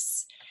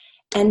tips,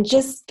 and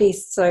just be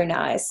so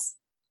nice.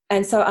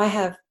 And so I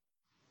have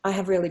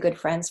really good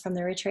friends from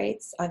the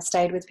retreats. I've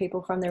stayed with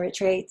people from the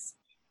retreats,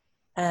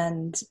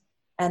 and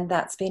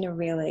that's been a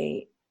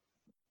really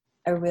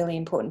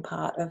important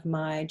part of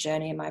my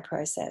journey and my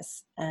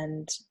process.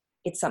 And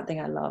it's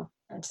something I love.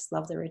 I just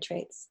love the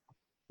retreats,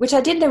 which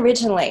I didn't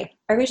originally.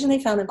 I originally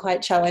found them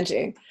quite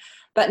challenging,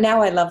 but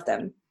now I love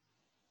them.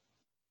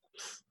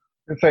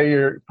 And say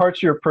your parts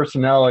of your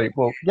personality.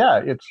 Well,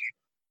 yeah, it's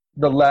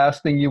the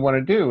last thing you want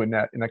to do in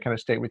that kind of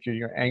state with you.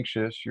 You're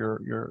anxious. You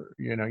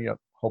have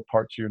whole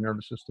parts of your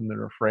nervous system that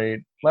are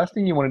afraid. Last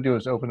thing you want to do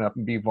is open up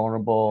and be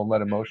vulnerable and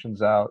let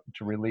emotions out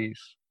to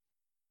release.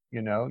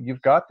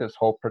 You've got this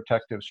whole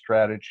protective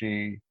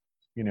strategy,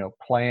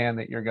 plan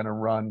that you're going to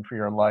run for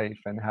your life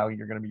and how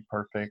you're going to be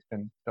perfect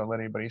and don't let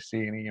anybody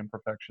see any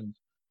imperfections.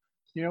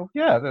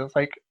 That's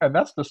like, and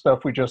that's the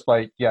stuff we just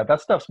like, that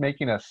stuff's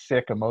making us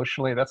sick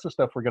emotionally. That's the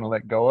stuff we're going to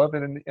let go of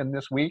in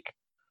this week.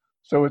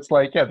 So it's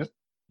like,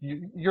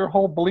 your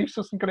whole belief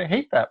system going to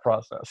hate that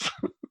process.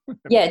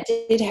 Yeah,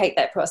 did hate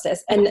that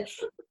process. And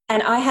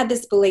And I had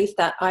this belief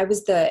that I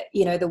was the,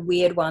 you know, the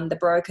weird one, the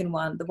broken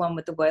one, the one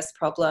with the worst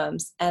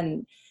problems.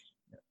 And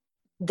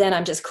then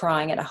I'm just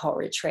crying at a whole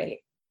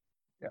retreat.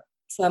 Yeah.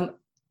 So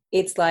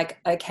it's like,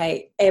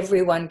 okay,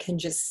 everyone can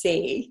just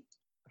see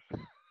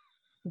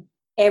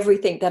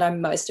everything that I'm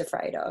most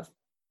afraid of.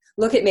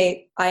 Look at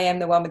me. I am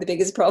the one with the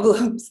biggest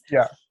problems.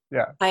 Yeah.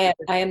 Yeah. I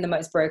am the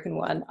most broken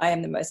one. I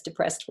am the most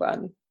depressed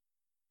one.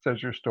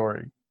 Says your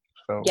story.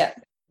 So Yeah.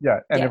 yeah,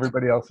 and Yeah.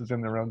 everybody else is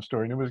in their own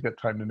story. Nobody's got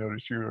time to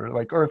notice you, or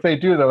like, or if they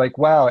do, they're like,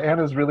 "Wow,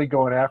 Anna's really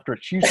going after it.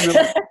 She's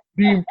really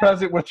being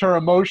present with her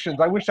emotions.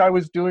 I wish I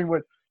was doing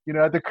what, you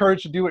know, had the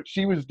courage to do what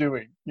she was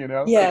doing." You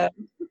know. Yeah.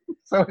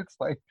 So it's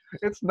like,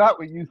 it's not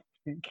what you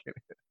think it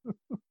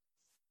is.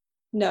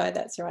 No,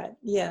 that's right.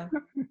 Yeah.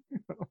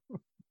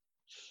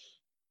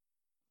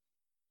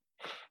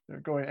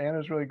 They're going,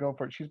 Anna's really going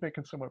for it. She's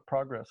making so much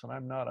progress, and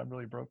I'm not. I'm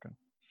really broken.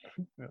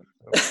 Yeah,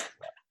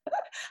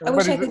 so I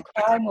wish I everybody's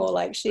could cry more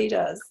like she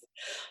does.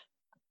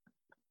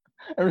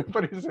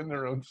 everybody's in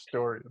their own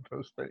story of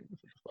those things.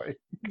 It's like,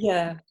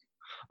 Yeah.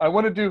 I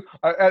want to do.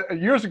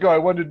 Years ago, I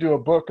wanted to do a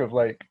book of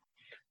like,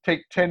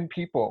 take 10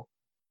 people,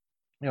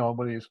 you know,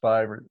 one of these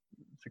 5 or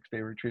 6 day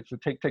retreats. So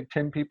take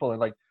 10 people and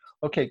like,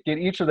 okay, get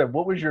each of them.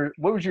 What was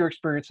your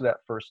experience of that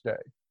first day,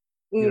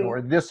 you know,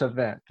 or this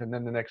event, and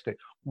then the next day,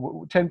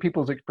 10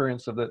 people's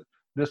experience of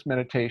this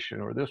meditation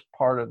or this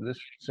part of this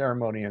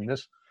ceremony and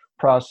this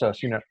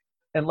process, you know,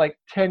 and like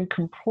 10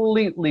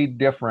 completely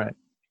different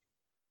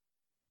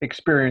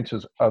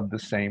experiences of the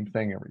same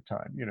thing every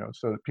time, you know,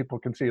 so that people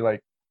can see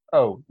like,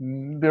 oh,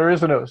 there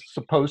isn't a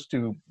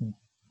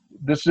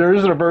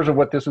version of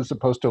what this is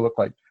supposed to look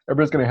like.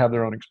 Everybody's going to have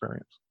their own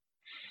experience.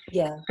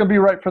 Yeah. It's going to be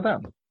right for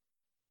them.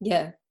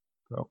 Yeah.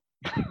 So.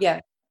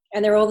 Yeah.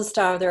 And they're all the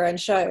star of their own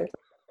show.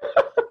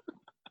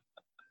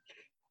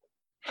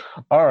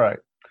 All right.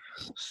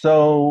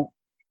 So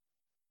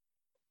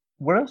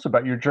what else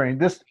about your journey?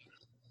 This,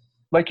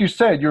 like you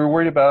said, you were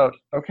worried about,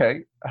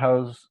 okay,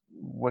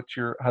 what's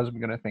your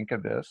husband going to think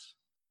of this?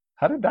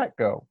 How did that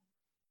go?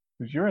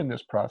 Because you're in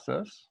this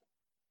process,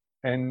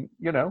 and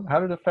you know, how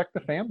did it affect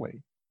the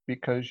family?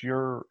 Because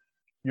your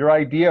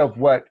idea of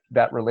what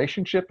that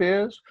relationship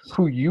is,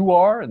 who you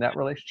are in that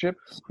relationship,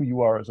 who you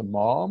are as a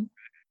mom,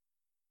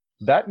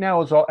 that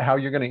now is all how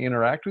you're going to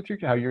interact with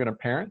how you're going to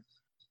parent.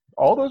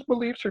 All those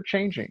beliefs are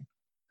changing.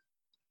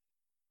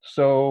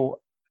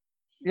 So,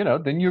 you know,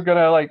 then you're going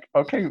to like,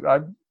 okay,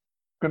 I'm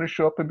going to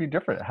show up and be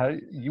different. How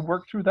you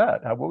work through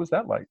that? What was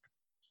that like?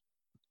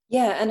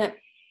 Yeah. And,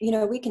 you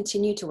know, we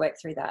continue to work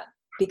through that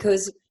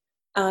because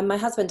my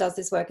husband does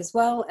this work as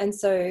well. And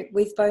so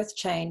we've both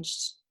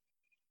changed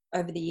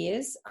over the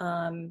years.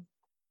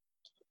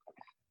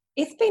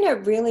 It's been a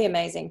really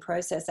amazing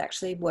process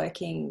actually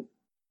working,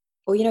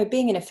 or, you know,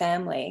 being in a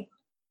family,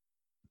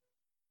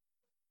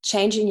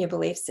 changing your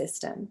belief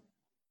system,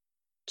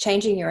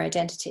 changing your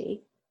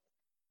identity,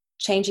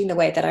 changing the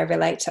way that I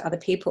relate to other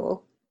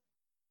people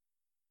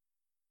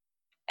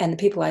and the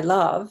people I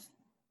love.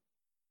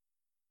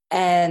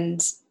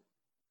 And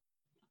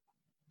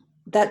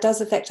that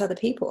does affect other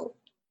people.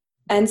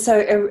 And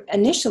so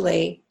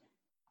initially,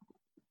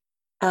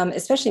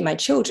 especially my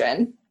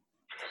children,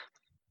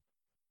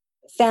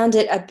 found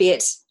it a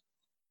bit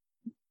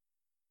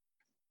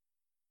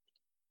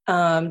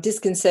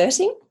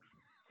disconcerting.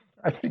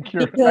 I think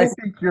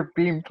you're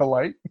being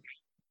polite.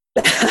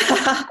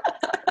 I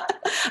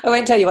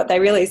won't tell you what they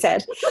really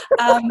said.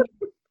 But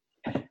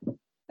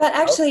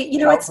actually, you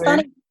know, outraged. It's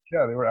funny.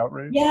 Yeah, they were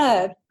outraged.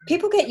 Yeah,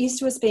 people get used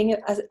to us being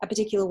a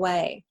particular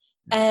way.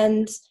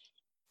 And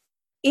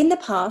in the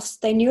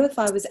past, they knew if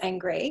I was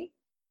angry,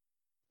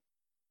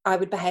 I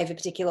would behave a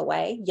particular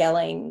way,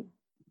 yelling,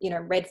 you know,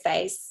 red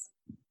face,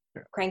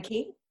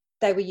 cranky.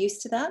 They were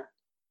used to that.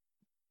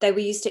 They were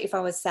used to if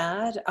I was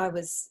sad, I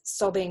was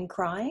sobbing,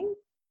 crying.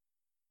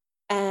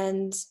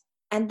 And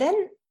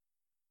then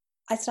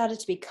I started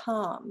to be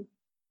calm.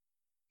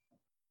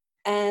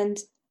 And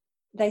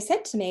they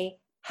said to me,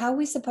 how are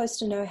we supposed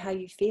to know how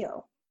you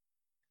feel?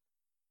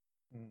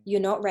 You're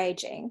not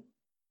raging.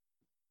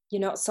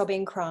 You're not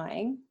sobbing,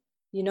 crying.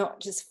 You're not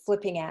just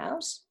flipping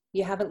out.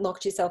 You haven't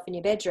locked yourself in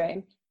your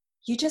bedroom.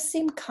 You just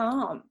seem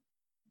calm.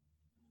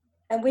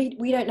 And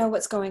we don't know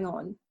what's going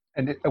on.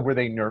 And were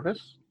they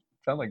nervous?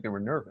 Sound like they were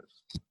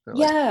nervous.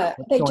 Yeah,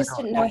 they just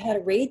didn't know how to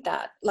read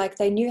that. Like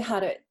they knew how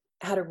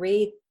to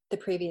read the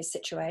previous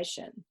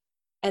situation.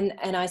 And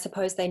I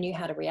suppose they knew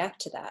how to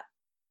react to that.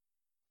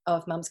 Oh,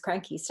 if mum's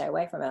cranky, stay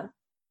away from her.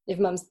 If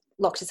mum's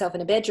locked herself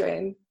in a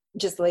bedroom,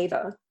 just leave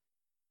her.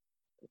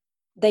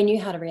 They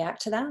knew how to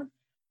react to that.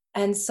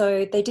 And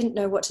so they didn't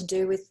know what to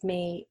do with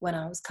me when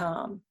I was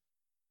calm.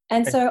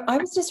 And so I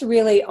was just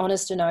really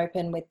honest and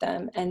open with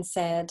them and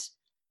said,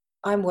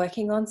 I'm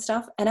working on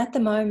stuff. And at the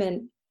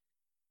moment,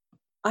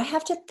 I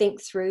have to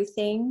think through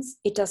things.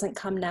 It doesn't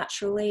come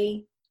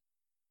naturally.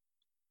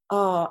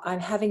 Oh,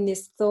 I'm having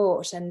this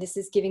thought and this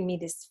is giving me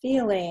this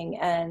feeling.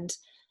 And,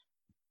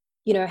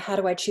 you know, how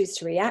do I choose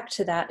to react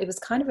to that? It was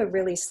kind of a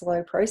really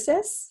slow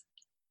process.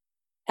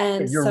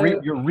 And you're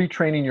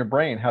retraining your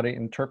brain how to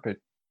interpret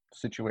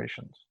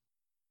situations.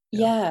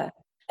 Yeah.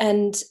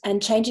 and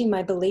changing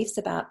my beliefs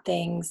about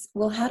things.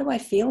 Well, how do I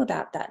feel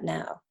about that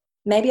now?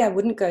 Maybe I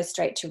wouldn't go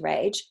straight to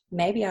rage.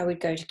 Maybe I would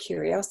go to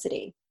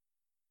curiosity.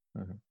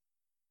 Mm-hmm.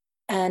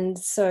 And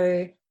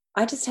so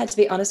I just had to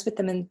be honest with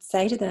them and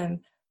say to them,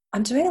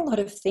 I'm doing a lot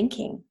of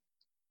thinking,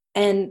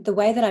 and the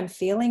way that I'm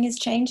feeling is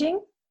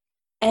changing.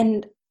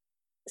 And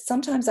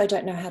sometimes I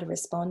don't know how to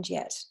respond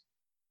yet.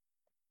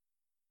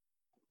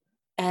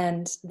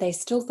 And they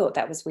still thought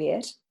that was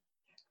weird.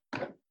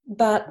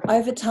 But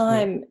over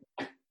time,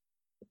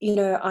 you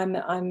know, I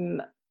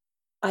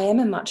am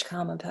a much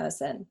calmer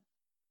person.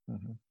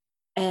 Mm-hmm.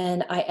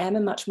 And I am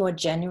a much more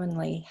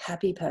genuinely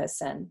happy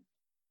person.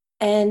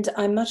 And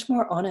I'm much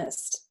more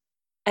honest.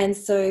 And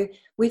so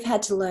we've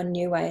had to learn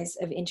new ways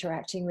of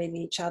interacting with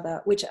each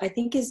other, which I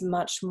think is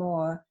much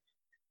more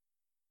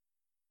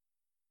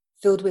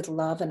filled with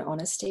love and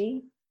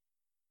honesty.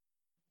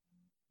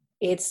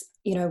 It's,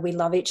 you know, we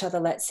love each other.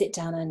 Let's sit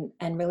down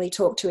and really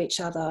talk to each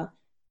other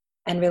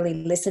and really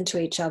listen to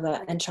each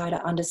other and try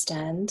to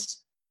understand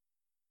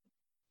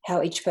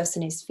how each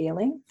person is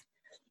feeling.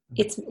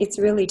 It's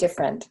really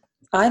different.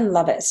 I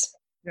love it.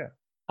 Yeah.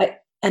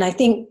 And I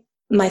think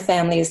my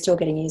family is still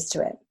getting used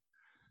to it.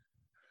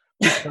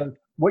 Because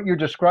what you're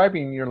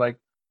describing, you're like,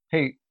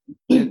 hey,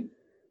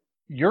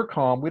 you're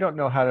calm. We don't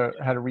know how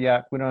to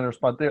react. We don't know how to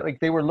respond.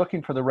 They were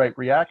looking for the right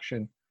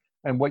reaction.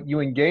 And what you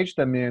engaged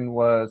them in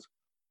was,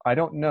 I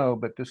don't know,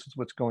 but this is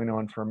what's going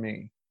on for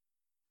me.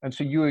 And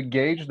so you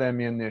engage them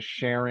in this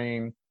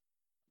sharing,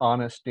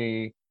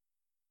 honesty,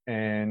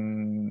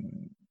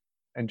 and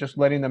just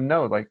letting them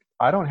know, like,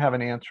 I don't have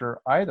an answer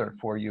either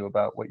for you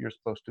about what you're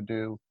supposed to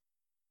do,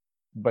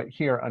 but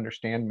here,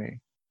 understand me.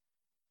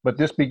 But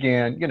this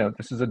began, you know,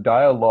 this is a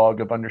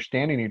dialogue of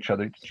understanding each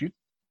other that you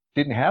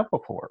didn't have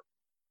before.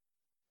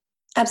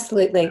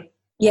 Absolutely.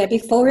 Yeah,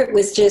 before it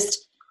was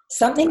just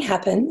something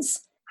happens,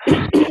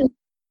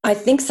 I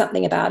think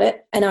something about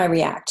it, and I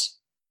react.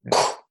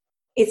 Yeah.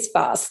 It's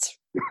fast.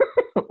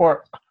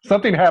 Or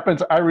something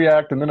happens, I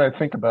react, and then I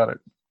think about it.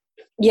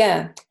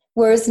 Yeah.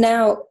 Whereas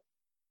now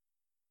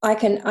I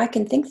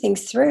can think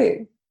things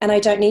through, and I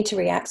don't need to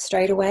react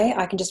straight away.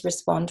 I can just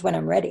respond when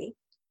I'm ready.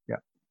 Yeah.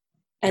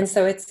 And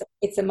so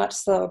it's a much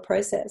slower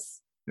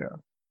process. Yeah.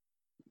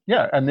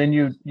 Yeah. And then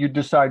you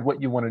decide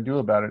what you want to do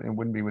about it. It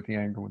wouldn't be with the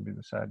anger, wouldn't be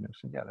the sadness.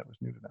 And yeah, that was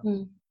new to them.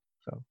 Mm.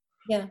 So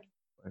Yeah.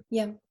 right.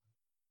 Yeah.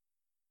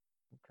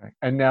 Okay.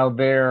 And now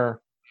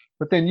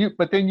but then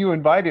you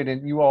invited,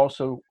 and you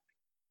also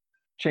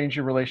changed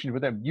your relationship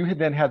with them. You had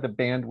then had the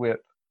bandwidth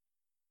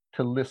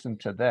to listen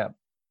to them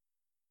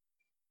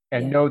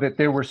and know that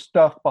there was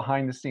stuff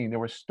behind the scene. There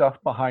was stuff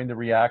behind the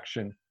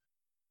reaction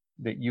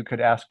that you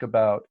could ask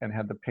about, and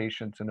had the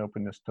patience and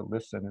openness to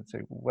listen and say,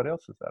 well, what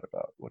else is that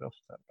about? What else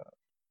is that about?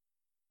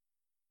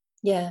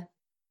 Yeah.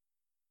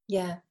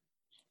 Yeah.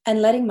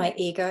 And letting my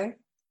ego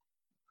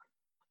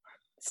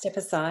step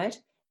aside,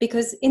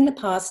 because in the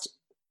past,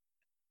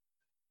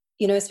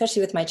 you know,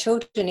 especially with my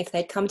children, if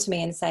they'd come to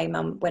me and say,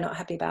 Mum, we're not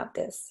happy about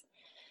this,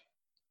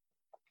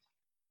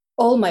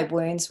 all my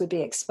wounds would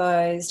be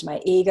exposed,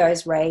 my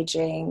ego's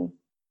raging,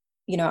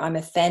 you know, I'm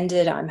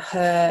offended, I'm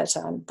hurt,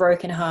 I'm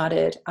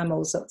brokenhearted, I'm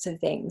all sorts of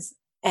things.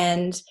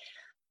 And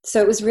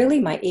so it was really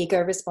my ego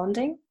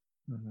responding.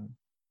 Mm-hmm.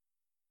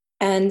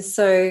 And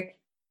so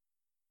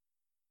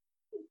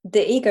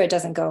the ego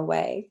doesn't go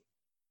away,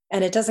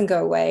 and it doesn't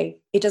go away.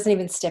 It doesn't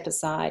even step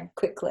aside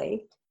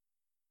quickly.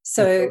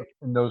 So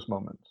in those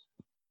moments.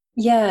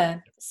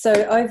 Yeah. So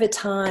over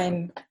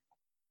time,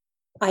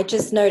 I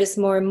just notice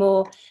more and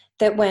more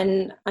that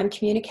when I'm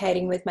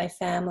communicating with my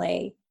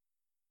family,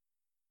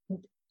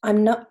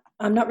 I'm not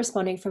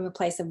responding from a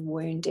place of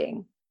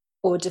wounding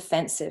or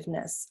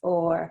defensiveness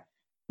or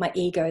my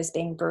ego is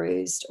being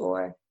bruised,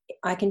 or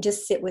I can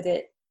just sit with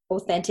it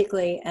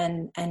authentically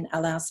and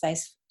allow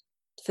space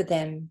for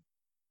them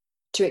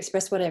to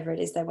express whatever it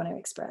is they want to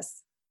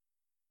express.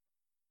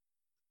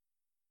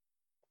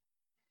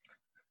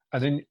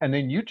 And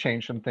then you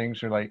change some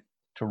things. You're like,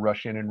 to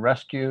rush in and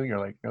rescue. You're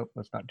like, nope,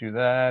 let's not do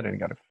that. And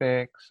got to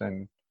fix.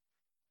 And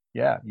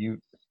yeah, you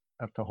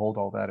have to hold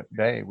all that at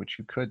bay, which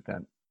you could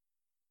then.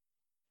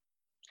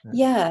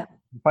 Yeah.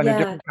 Find a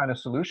different kind of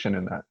solution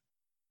in that.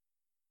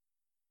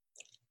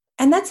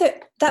 And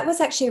that was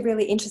actually a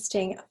really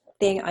interesting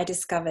thing I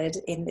discovered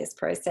in this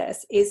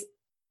process is,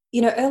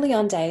 you know, early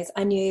on days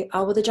I knew,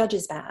 oh, well, the judge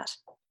is bad.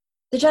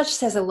 The judge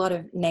says a lot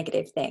of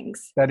negative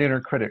things. That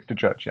inner critic, the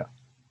judge, yeah.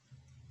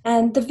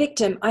 And the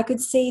victim, I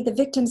could see the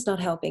victim's not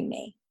helping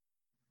me.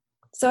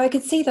 So I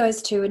could see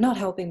those two are not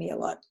helping me a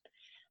lot.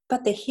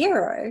 But the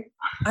hero,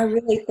 I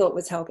really thought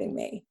was helping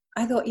me.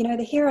 I thought, you know,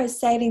 the hero's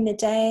saving the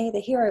day. The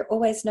hero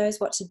always knows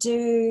what to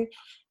do.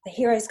 The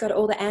hero's got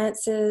all the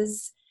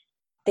answers.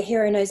 The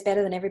hero knows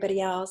better than everybody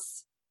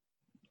else.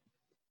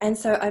 And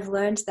so I've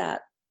learned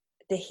that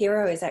the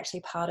hero is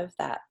actually part of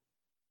that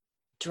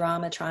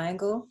drama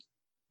triangle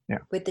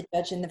with the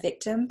judge and the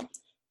victim.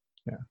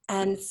 Yeah.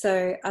 And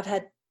so I've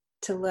had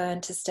to learn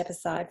to step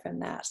aside from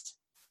that.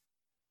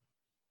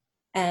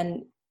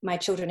 And my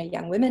children are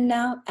young women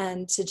now,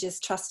 and to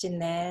just trust in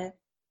their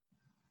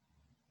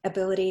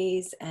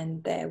abilities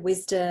and their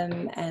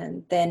wisdom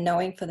and their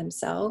knowing for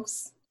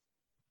themselves,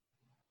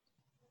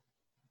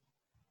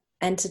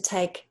 and to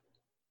take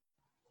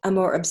a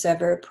more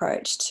observer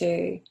approach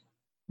to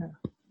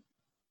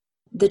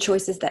the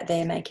choices that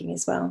they're making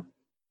as well,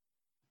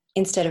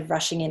 instead of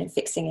rushing in and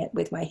fixing it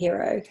with my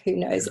hero who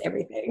knows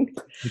everything.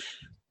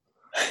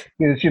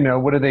 Is,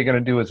 what are they going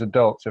to do as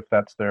adults if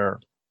that's their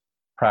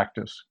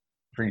practice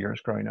for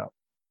years growing up?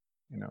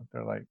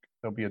 They're like,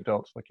 they'll be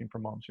adults looking for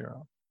mom's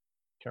hero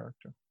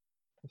character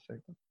to save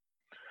them.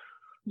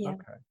 Yeah.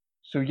 Okay.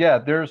 So yeah,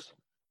 there's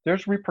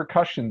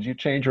repercussions. You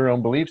change your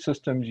own belief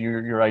systems,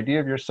 your idea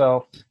of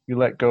yourself, you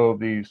let go of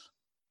these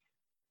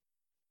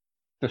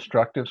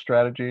destructive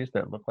strategies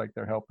that look like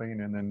they're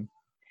helping, and then,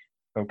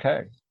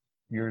 okay,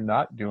 you're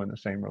not doing the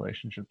same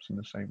relationships in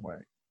the same way.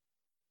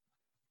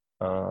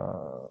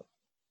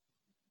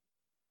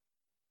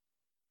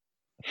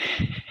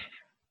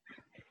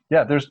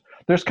 Yeah,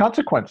 there's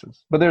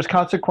consequences, but there's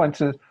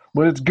consequences.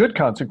 Well, it's good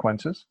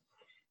consequences.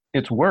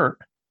 It's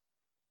work,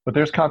 but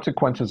there's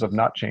consequences of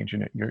not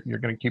changing it. You're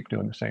going to keep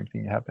doing the same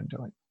thing you have been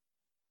doing.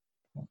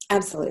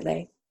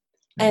 Absolutely.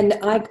 And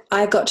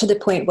I got to the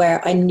point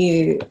where I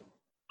knew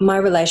my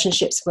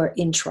relationships were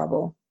in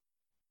trouble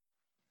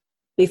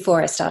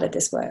before I started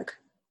this work.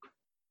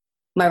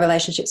 My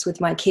relationships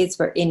with my kids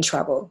were in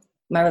trouble.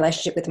 My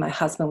relationship with my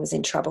husband was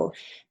in trouble.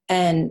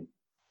 And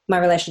my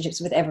relationships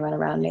with everyone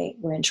around me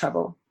were in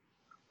trouble.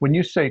 When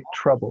you say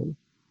trouble,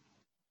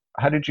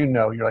 how did you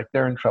know? You're like,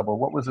 they're in trouble.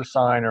 What was the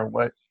sign, or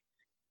what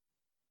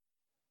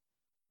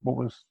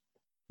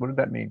did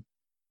that mean?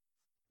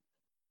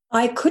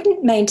 I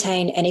couldn't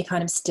maintain any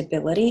kind of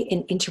stability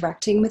in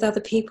interacting with other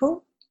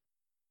people.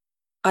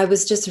 I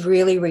was just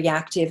really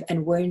reactive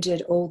and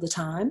wounded all the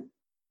time.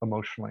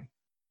 Emotionally.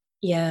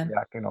 Yeah.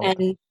 Reacting all the time.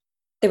 And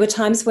there were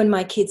times when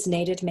my kids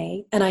needed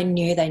me, and I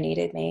knew they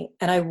needed me,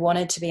 and I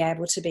wanted to be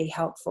able to be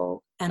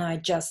helpful, and I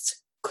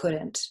just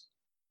couldn't.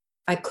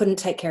 I couldn't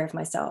take care of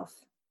myself.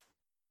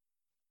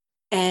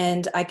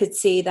 And I could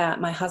see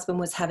that my husband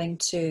was having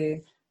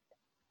to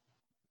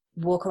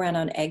walk around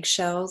on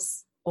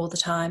eggshells all the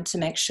time to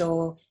make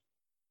sure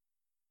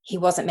he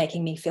wasn't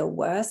making me feel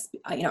worse.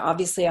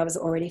 Obviously I was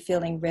already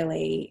feeling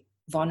really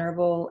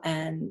vulnerable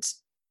and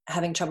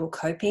having trouble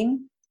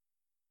coping.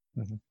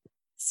 Mm-hmm.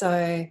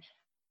 So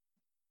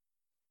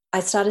I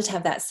started to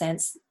have that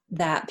sense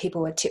that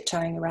people were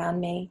tiptoeing around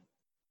me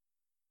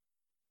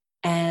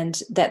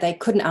and that they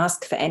couldn't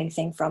ask for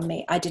anything from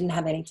me. I didn't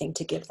have anything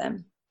to give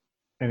them.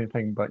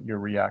 Anything but your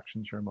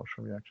reactions, your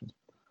emotional reactions.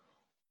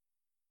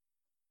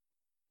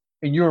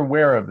 And you're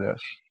aware of this.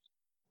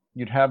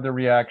 You'd have the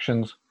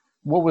reactions.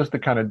 What was the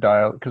kind of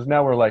dial? Because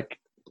now we're like,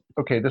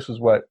 okay, this is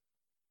what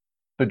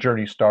the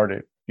journey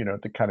started,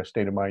 the kind of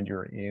state of mind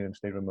you're in and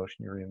state of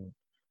emotion you're in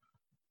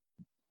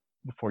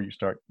before you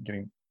start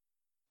getting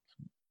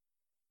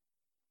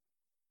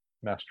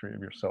mastery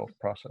of yourself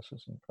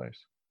processes in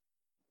place.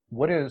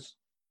 What is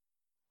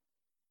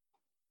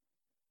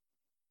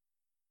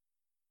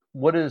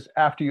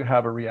after you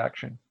have a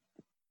reaction?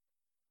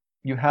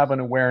 You have an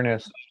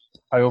awareness,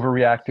 I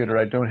overreacted, or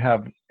I don't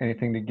have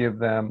anything to give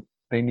them.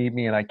 They need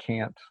me and I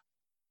can't.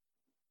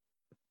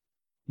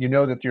 You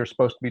know that you're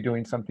supposed to be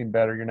doing something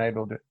better. You're not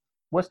able to.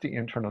 What's the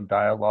internal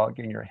dialogue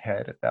in your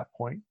head at that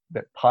point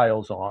that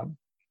piles on,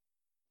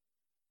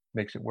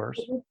 makes it worse?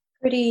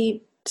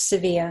 Pretty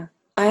severe.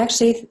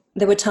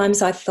 There were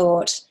times I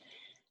thought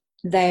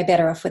they're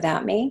better off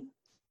without me.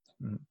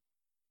 Mm.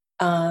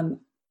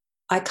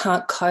 I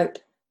can't cope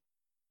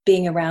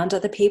being around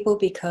other people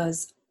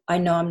because I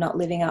know I'm not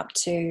living up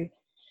to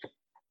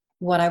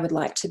what I would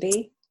like to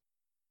be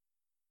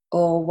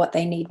or what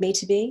they need me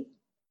to be.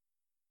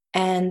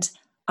 And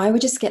I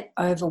would just get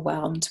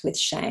overwhelmed with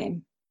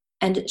shame.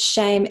 And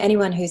shame,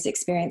 anyone who's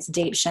experienced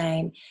deep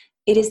shame,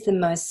 it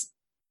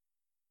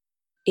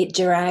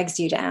drags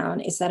you down.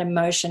 It's that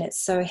emotion.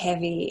 It's so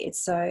heavy.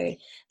 It's so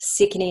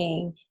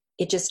sickening.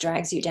 It just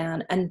drags you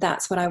down. And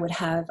that's what I would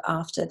have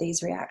after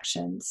these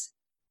reactions.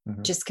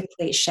 Mm-hmm. Just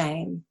complete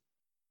shame.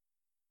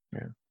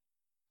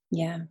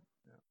 Yeah.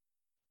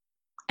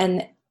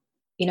 And,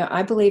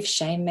 I believe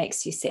shame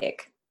makes you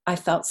sick. I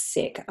felt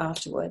sick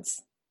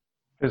afterwards.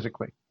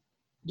 Physically?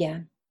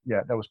 Yeah.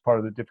 Yeah, that was part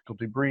of the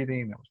difficulty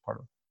breathing. That was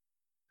part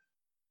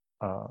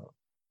of,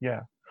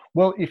 yeah.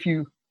 Well, if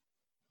you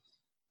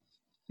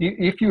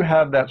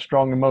have that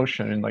strong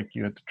emotion and like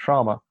you had the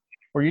trauma,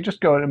 or you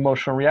just go an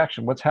emotional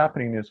reaction, what's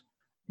happening is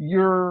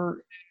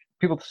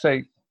people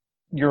say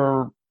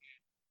you're,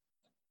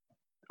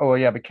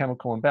 but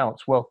chemical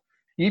imbalance. Well,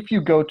 if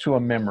you go to a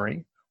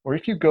memory, or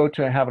if you go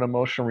to have an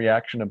emotional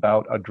reaction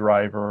about a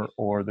driver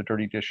or the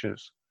dirty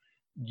dishes,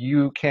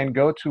 you can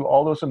go to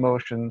all those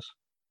emotions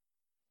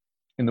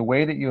in the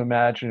way that you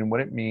imagine and what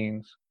it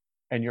means,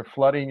 and you're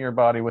flooding your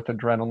body with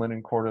adrenaline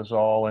and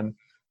cortisol and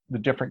the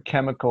different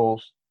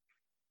chemicals.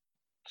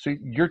 So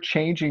you're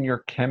changing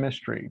your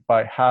chemistry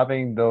by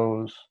having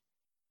those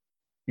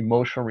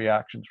emotional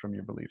reactions from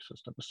your belief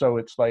system. So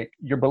it's like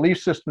your belief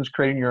system is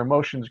creating your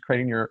emotions,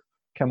 creating your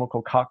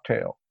chemical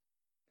cocktail.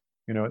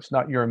 It's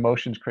not your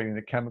emotions creating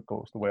the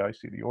chemicals the way I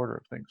see the order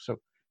of things. So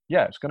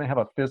yeah, it's going to have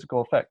a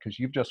physical effect because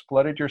you've just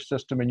flooded your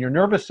system and your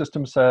nervous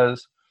system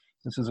says,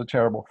 this is a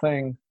terrible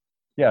thing.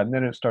 Yeah, and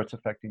then it starts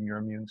affecting your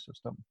immune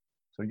system.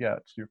 So yeah,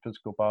 it's your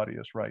physical body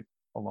is right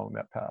along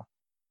that path.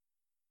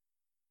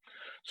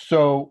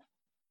 So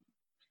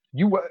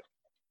you,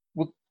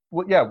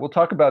 we'll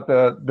talk about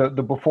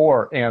the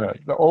before Anna,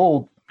 the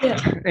old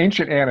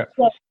ancient Anna.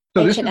 Yeah.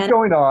 So Ancient this is Anna.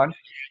 going on,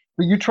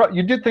 but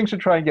you did things to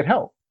try and get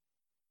help.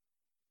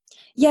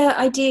 Yeah,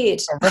 I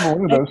did. I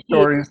remember one of those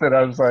stories that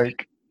I was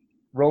like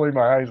rolling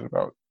my eyes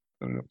about.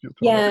 I don't know if you'll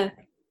tell that.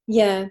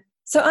 Yeah.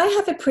 So I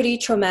have a pretty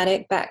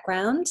traumatic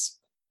background.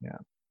 Yeah.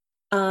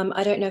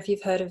 I don't know if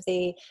you've heard of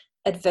the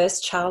Adverse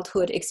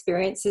Childhood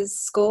Experiences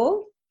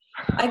score.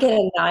 I get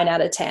a 9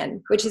 out of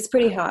 10, which is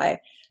pretty high.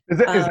 Is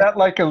that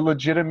like a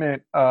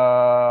legitimate?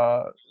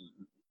 Yeah,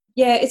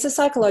 it's a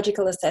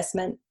psychological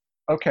assessment.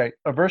 Okay,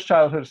 adverse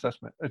childhood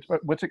assessment.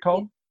 What's it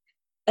called?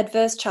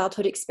 Adverse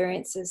Childhood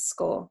Experiences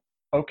score.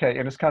 Okay,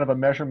 and it's kind of a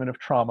measurement of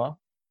trauma.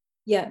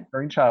 Yeah.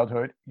 During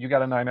childhood, you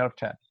got a 9 out of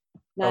 10.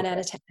 9 out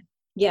of 10.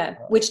 Yeah,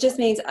 which just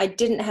means I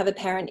didn't have a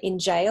parent in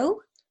jail,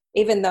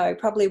 even though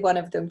probably one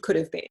of them could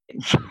have been.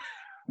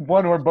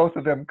 One or both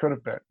of them could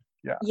have been.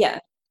 Yeah.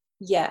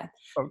 Yeah.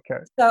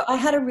 Okay. So I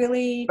had a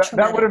really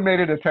traumatic... That would have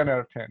made it a 10 out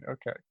of 10.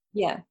 Okay.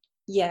 Yeah.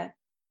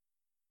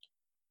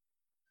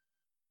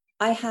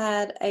 I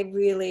had a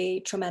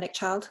really traumatic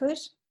childhood,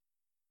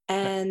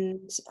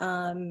 and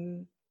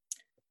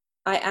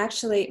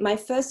my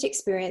first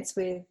experience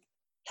with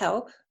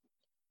help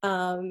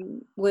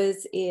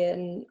was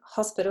in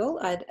hospital.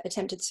 I'd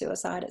attempted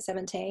suicide at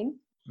 17.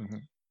 Mm-hmm.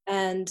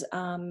 And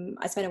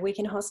I spent a week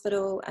in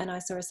hospital, and I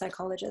saw a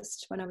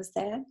psychologist when I was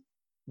there.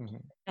 Mm-hmm.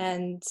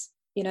 And,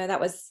 that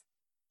was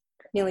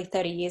nearly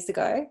 30 years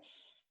ago.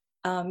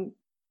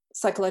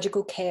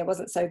 Psychological care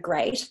wasn't so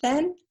great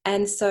then.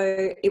 And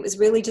so it was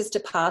really just a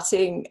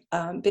passing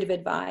bit of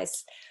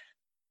advice,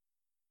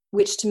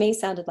 which to me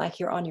sounded like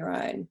you're on your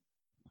own.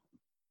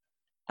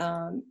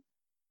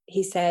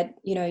 He said,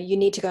 you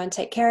need to go and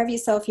take care of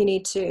yourself.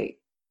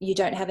 You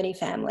don't have any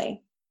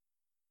family.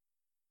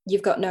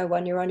 You've got no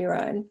one, you're on your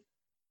own.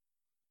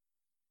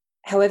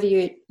 However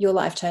your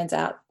life turns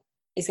out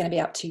is going to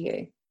be up to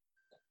you.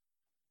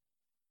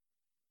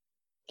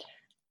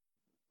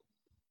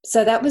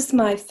 So that was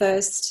my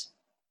first,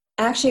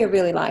 actually I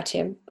really liked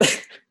him.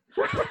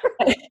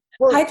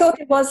 I thought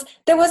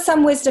there was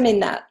some wisdom in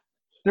that.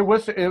 It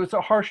was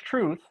a harsh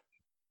truth.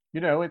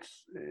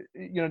 It's,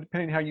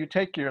 depending how you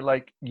take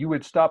you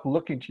would stop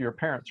looking to your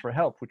parents for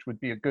help, which would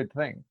be a good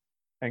thing,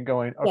 and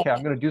going, okay, yeah.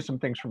 I'm going to do some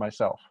things for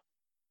myself.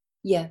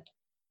 Yeah.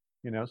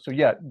 So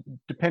yeah,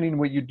 depending on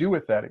what you do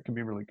with that, it can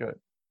be really good.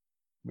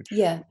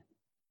 Yeah.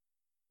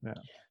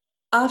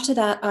 After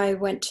that, I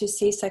went to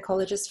see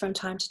psychologists from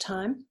time to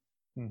time.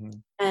 Mm-hmm.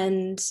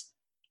 And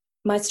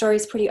my story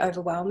is pretty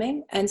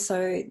overwhelming. And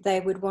so they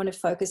would want to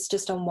focus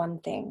just on one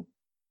thing.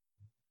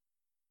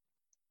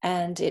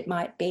 And it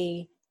might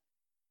be,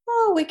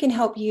 we can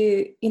help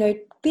you,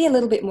 be a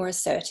little bit more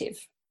assertive.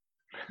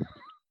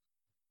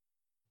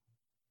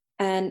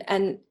 And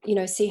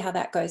see how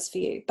that goes for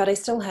you. But I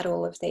still had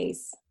all of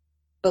these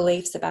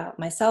beliefs about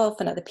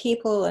myself and other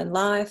people and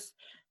life,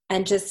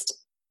 and just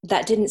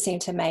that didn't seem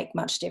to make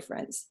much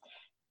difference.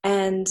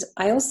 And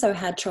I also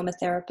had trauma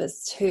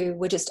therapists who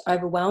were just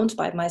overwhelmed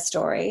by my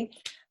story,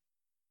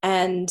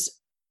 and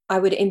I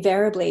would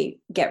invariably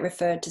get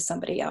referred to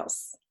somebody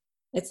else.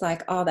 It's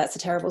like, oh, that's a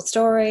terrible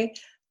story.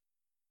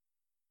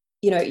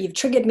 You've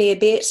triggered me a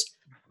bit,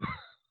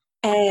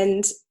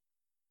 and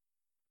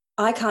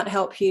I can't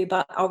help you,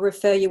 but I'll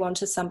refer you on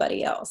to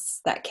somebody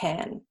else that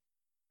can.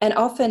 And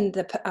often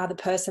the other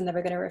person they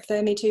were going to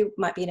refer me to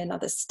might be in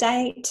another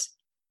state.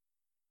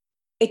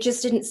 It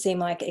just didn't seem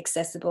like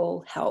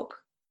accessible help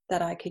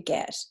that I could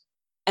get.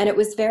 And it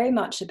was very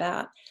much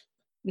about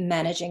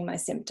managing my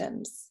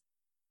symptoms,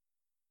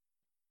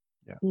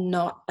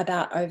 not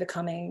about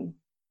overcoming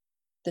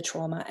the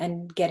trauma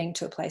and getting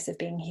to a place of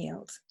being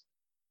healed.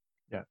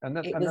 Yeah, and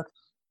that's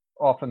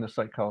often the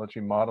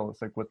psychology model.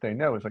 It's like what they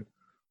know is like,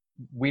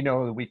 we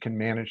know that we can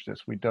manage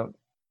this. We don't.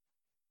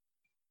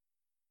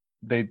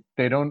 They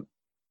don't,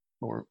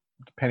 or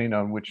depending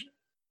on which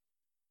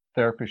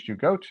therapist you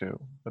go to,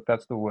 but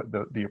that's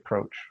the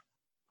approach.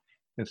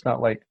 It's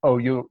not like, oh,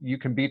 you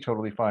can be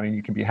totally fine and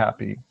you can be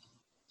happy.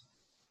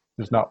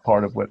 Is not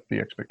part of what the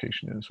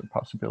expectation is or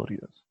possibility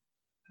is.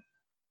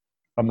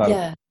 I'm not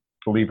a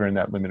believer in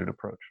that limited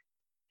approach.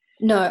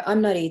 No,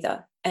 I'm not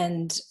either.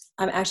 And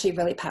I'm actually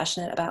really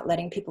passionate about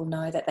letting people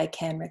know that they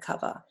can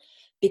recover,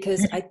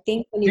 because I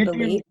think when you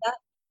believe that,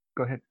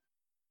 go ahead.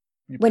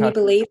 When you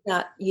believe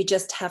that you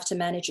just have to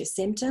manage your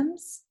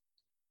symptoms,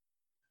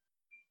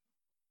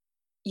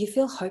 you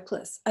feel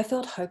hopeless. I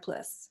felt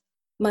hopeless.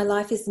 My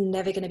life is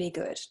never going to be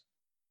good.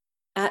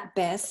 At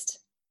best,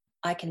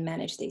 I can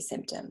manage these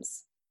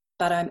symptoms,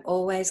 but I'm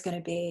always going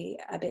to be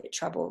a bit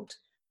troubled.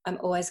 I'm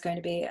always going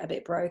to be a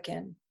bit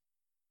broken.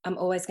 I'm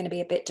always going to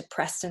be a bit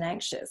depressed and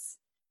anxious.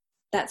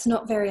 That's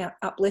not very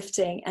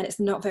uplifting, and it's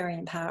not very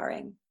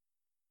empowering.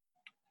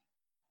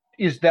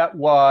 is that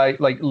why,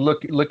 like,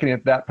 looking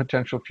at that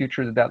potential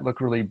future, did that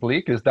look really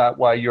bleak? Is that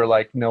why you're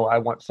like, no, I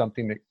want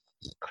something that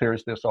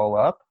clears this all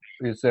up?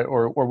 Is it,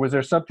 or was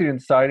there something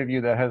inside of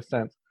you that has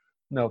sense,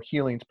 no,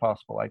 healing's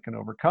possible, I can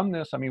overcome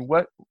this? I mean,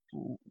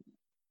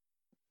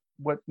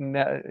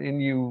 in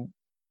you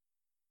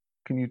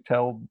can you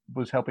tell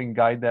was helping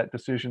guide that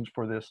decisions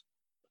for this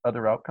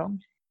other outcome?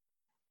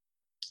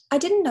 I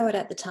didn't know it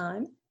at the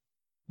time,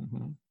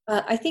 Mm-hmm.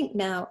 but I think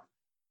now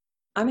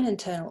I'm an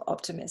internal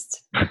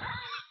optimist.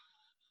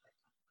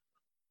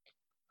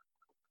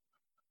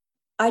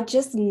 I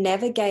just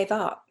never gave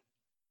up.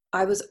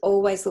 I was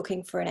always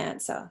looking for an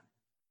answer.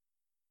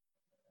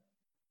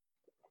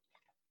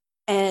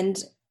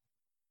 And,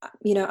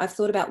 I've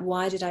thought about,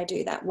 why did I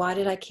do that? Why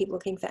did I keep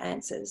looking for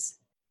answers?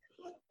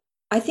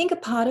 I think a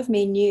part of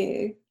me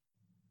knew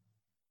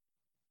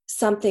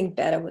something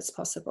better was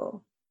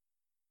possible.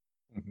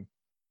 Mm-hmm.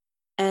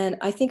 And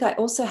I think I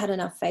also had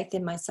enough faith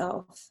in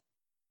myself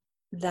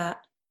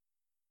that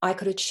I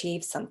could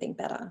achieve something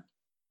better.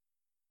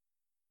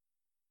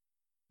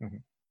 Mm-hmm.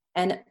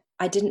 And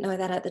I didn't know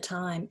that at the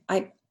time.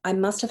 I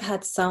must have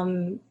had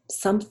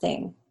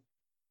something.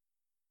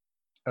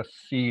 A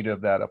seed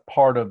of that, a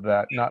part of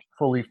that, not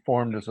fully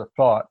formed as a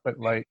thought, but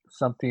like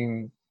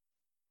something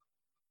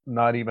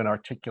not even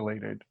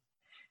articulated,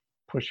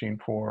 pushing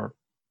for,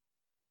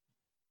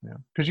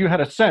 because you had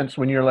a sense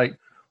when you're like,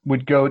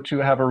 would go to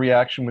have a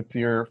reaction with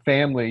your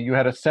family, you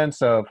had a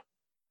sense of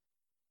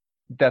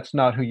that's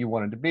not who you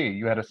wanted to be.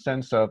 You had a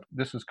sense of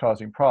this is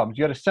causing problems.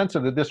 You had a sense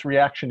of that this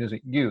reaction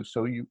isn't you.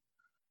 So in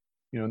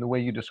the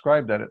way you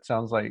described that, it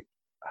sounds like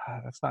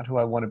that's not who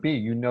I want to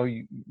be.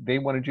 They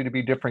wanted you to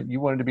be different.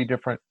 You wanted to be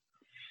different.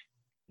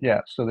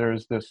 Yeah. So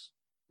there's this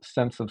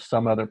sense of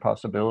some other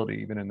possibility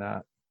even in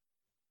that.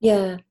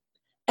 Yeah.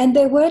 And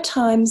there were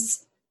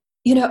times,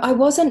 I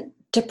wasn't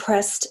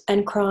depressed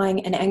and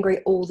crying and angry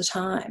all the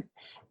time.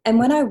 And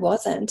when I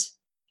wasn't,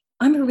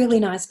 I'm a really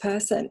nice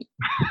person.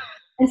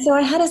 And so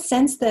I had a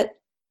sense that,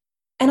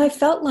 and I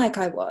felt like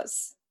I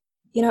was,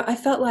 I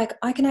felt like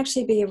I can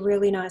actually be a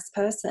really nice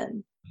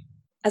person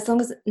as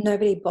long as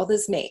nobody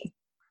bothers me.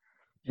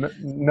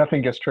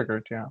 Nothing gets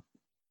triggered. Yeah.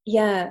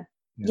 Yeah.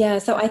 Yeah.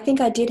 So I think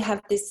I did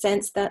have this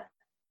sense that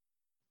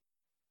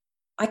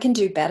I can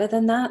do better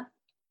than that.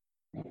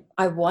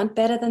 I want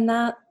better than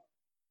that.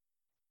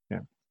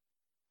 Yeah.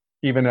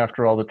 Even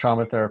after all the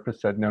trauma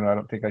therapists said, no, I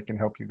don't think I can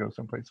help you, go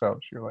someplace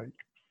else. You're like,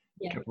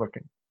 keep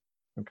looking.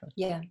 Okay.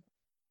 Yeah.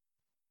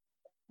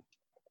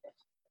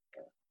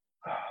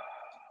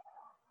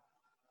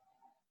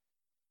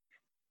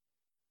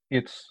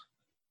 It's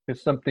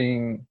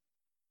something,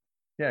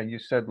 yeah, you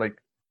said like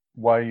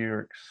why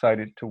you're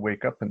excited to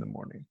wake up in the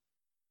morning.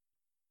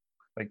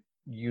 Like,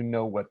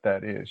 what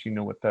that is.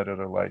 What that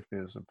other life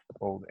is of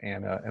old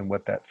Anna and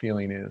what that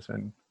feeling is.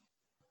 And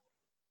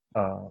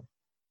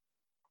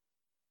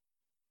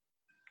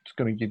it's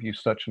going to give you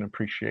such an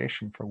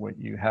appreciation for what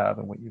you have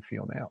and what you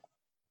feel now.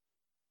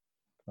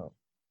 So.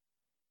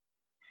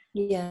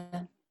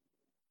 Yeah.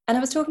 And I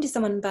was talking to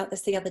someone about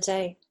this the other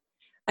day.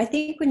 I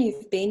think when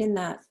you've been in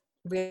that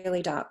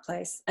really dark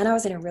place, and I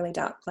was in a really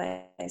dark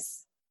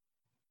place,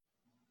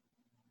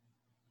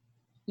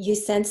 you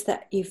sense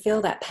that, you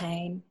feel that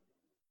pain.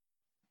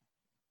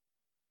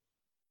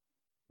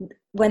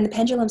 When the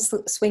pendulum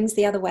swings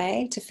the other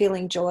way to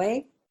feeling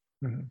joy,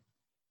 mm-hmm.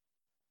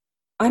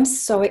 I'm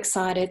so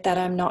excited that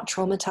I'm not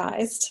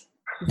traumatized.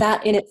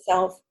 That in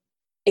itself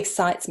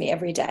excites me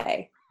every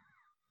day.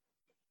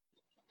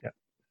 Yeah.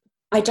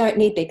 I don't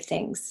need big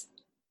things.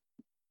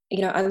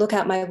 I look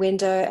out my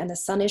window and the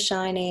sun is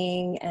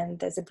shining and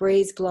there's a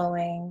breeze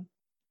blowing.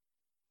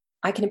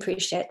 I can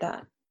appreciate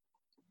that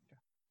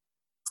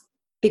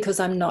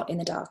because I'm not in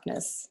the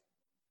darkness.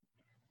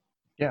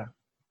 Yeah.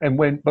 And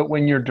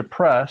when you're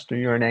depressed or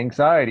you're in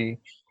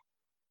anxiety,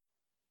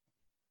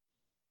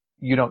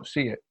 you don't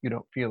see it. You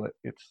don't feel it.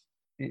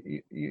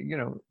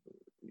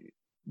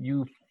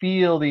 You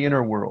feel the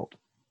inner world.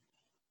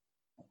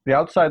 The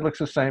outside looks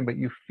the same, but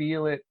you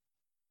feel it.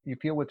 You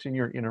feel what's in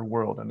your inner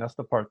world, and that's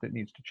the part that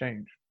needs to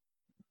change.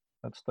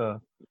 That's the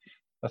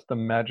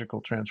magical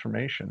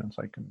transformation. It's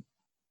like,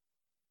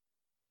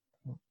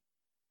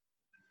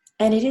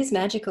 and it is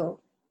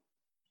magical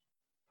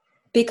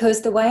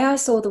because the way I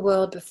saw the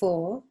world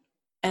before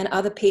and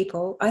other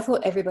people, I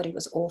thought everybody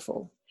was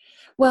awful.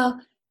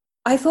 Well,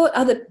 I thought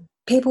other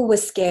people were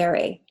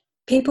scary.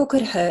 People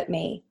could hurt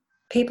me.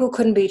 People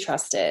couldn't be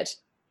trusted.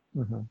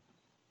 Mm-hmm.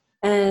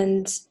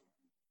 And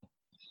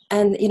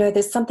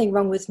there's something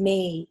wrong with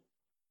me.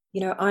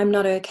 I'm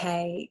not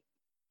okay.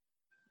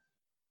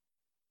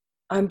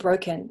 I'm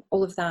broken,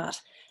 all of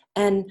that.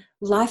 And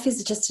life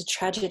is just a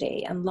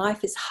tragedy and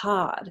life is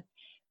hard.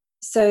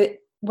 So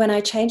when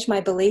I changed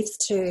my beliefs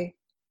to,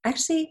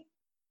 actually,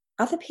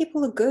 other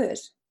people are good.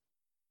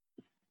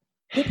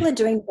 People are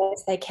doing the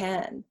best they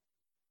can.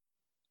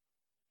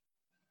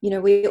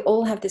 We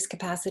all have this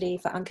capacity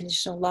for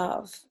unconditional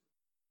love.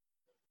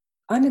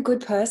 I'm a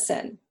good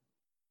person.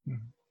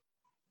 Mm-hmm.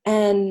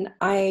 And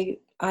I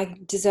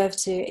deserve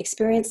to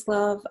experience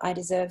love. I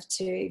deserve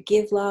to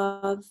give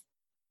love.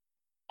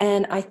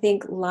 And I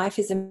think life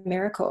is a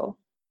miracle.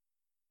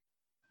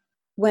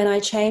 When I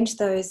change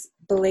those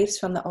beliefs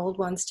from the old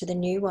ones to the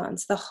new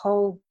ones, the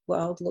whole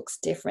world looks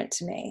different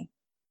to me.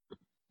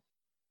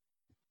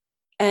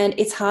 And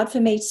it's hard for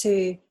me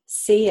to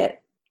see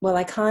it. Well,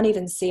 I can't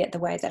even see it the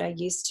way that I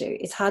used to.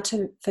 It's hard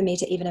for me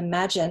to even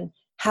imagine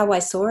how I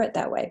saw it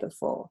that way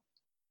before.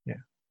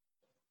 Yeah.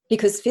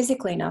 Because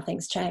physically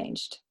nothing's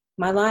changed.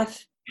 My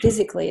life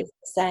physically is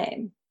the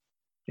same.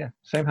 Yeah.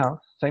 Same house,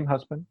 same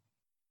husband,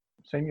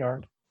 same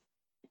yard.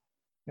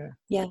 Yeah.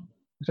 Yeah.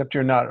 Except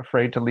you're not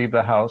afraid to leave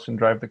the house and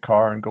drive the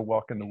car and go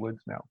walk in the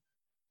woods now.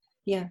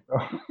 Yeah.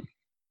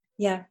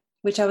 Yeah.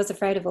 Which I was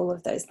afraid of all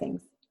of those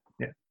things.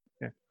 Yeah.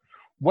 Yeah.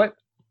 What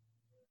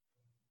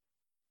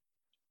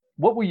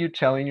were you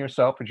telling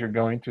yourself as you're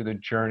going through the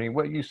journey?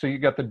 So you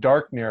got the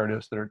dark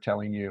narratives that are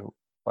telling you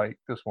like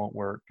this won't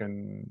work,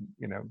 and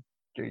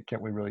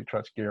can't we really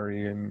trust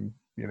Gary, and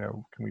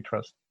can we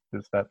trust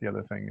this, that, the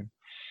other thing?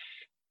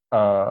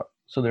 And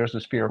so there's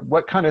this fear.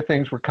 What kind of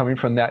things were coming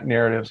from that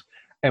narratives,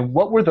 and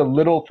what were the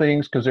little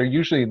things, because they're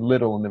usually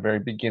little in the very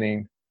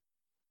beginning,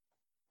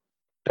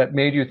 that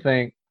made you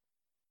think,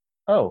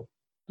 oh,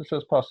 this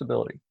has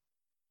possibility?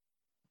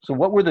 So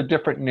what were the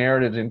different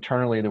narratives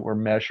internally that we're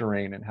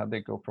measuring, and how they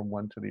go from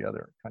one to the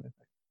other kind of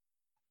thing?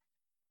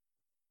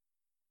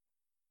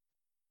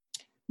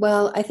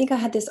 Well, I think I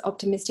had this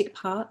optimistic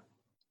part,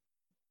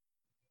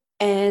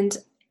 and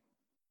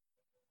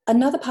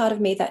another part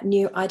of me that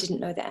knew I didn't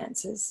know the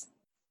answers.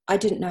 I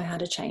didn't know how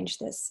to change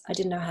this. I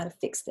didn't know how to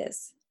fix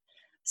this.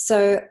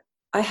 So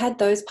I had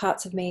those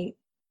parts of me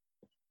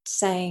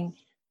saying,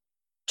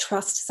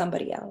 trust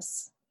somebody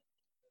else.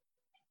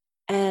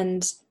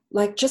 And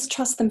like, just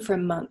trust them for a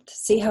month,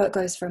 see how it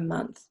goes for a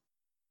month,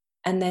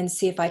 and then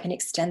see if I can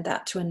extend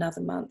that to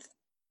another month.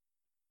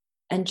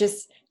 And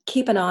just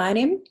keep an eye on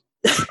him.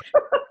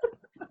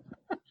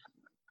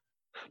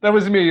 That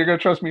was me. You're going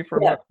to trust me for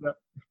a month.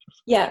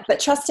 Yeah, but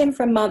trust him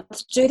for a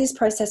month. Do this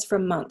process for a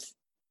month,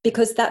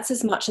 because that's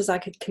as much as I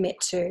could commit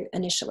to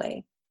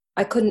initially.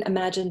 I couldn't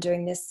imagine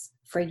doing this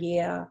for a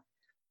year.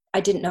 I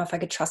didn't know if I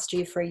could trust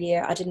you for a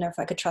year. I didn't know if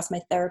I could trust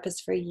my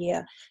therapist for a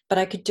year, but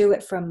I could do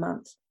it for a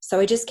month. So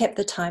I just kept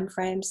the time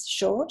frames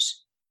short.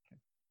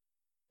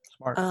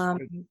 Smart.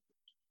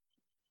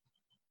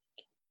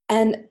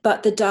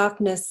 But the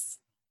darkness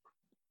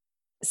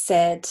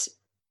said,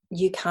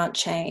 you can't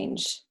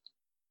change.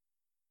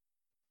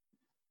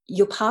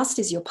 Your past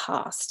is your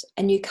past,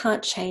 and you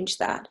can't change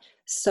that.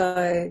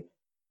 So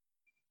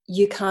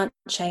you can't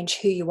change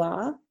who you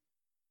are,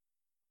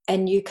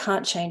 and you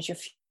can't change your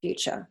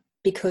future,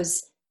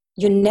 because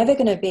you're never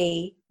going to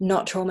be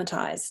not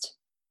traumatized.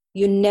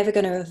 You're never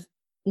going to have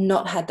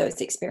not had those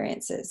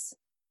experiences,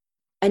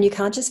 and you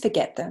can't just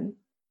forget them.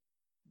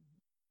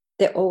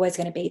 They're always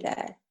going to be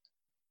there.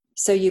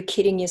 So you're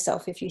kidding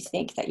yourself if you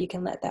think that you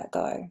can let that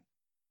go.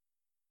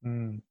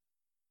 Mm.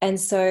 And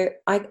so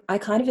I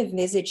kind of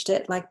envisaged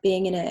it like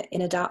being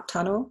in a dark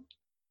tunnel.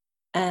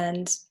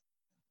 And,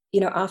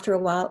 after a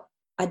while,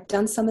 I'd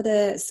done some of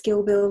the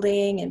skill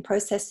building and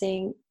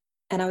processing,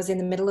 and I was in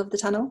the middle of the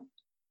tunnel.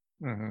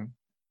 Mm-hmm.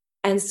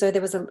 And so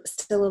there was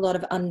still a lot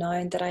of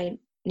unknown that I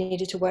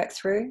needed to work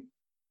through.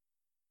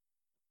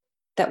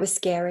 That was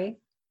scary.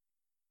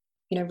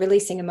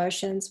 Releasing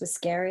emotions was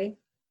scary.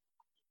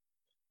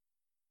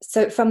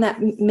 So from that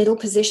middle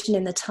position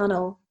in the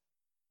tunnel,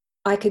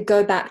 I could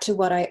go back to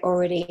what I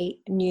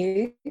already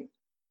knew.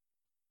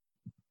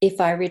 If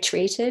I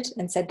retreated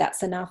and said,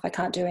 that's enough, I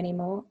can't do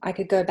anymore, I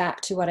could go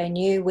back to what I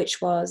knew, which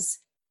was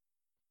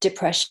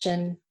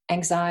depression,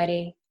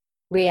 anxiety,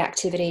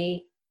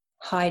 reactivity,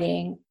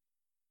 hiding,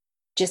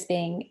 just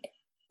being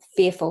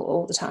fearful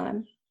all the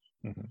time.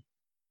 Mm-hmm.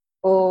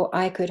 Or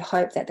I could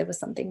hope that there was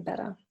something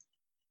better.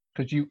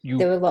 Because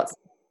there were lots.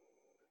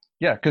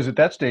 Yeah, because at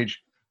that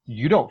stage,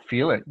 you don't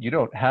feel it. You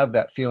don't have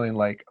that feeling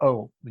like,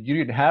 oh, you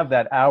didn't have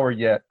that hour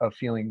yet of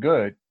feeling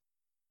good.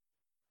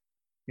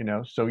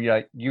 So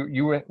yeah,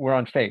 you were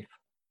on faith.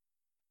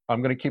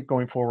 I'm going to keep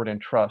going forward and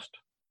trust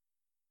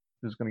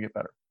this is going to get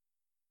better.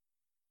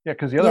 Yeah,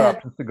 because the other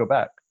option is to go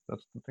back.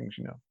 That's the things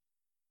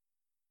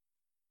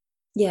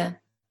Yeah.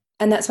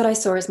 And that's what I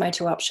saw as my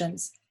two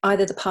options.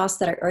 Either the past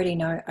that I already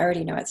know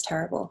it's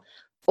terrible,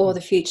 or the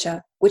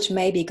future, which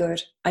may be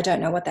good. I don't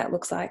know what that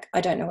looks like.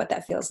 I don't know what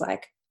that feels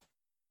like.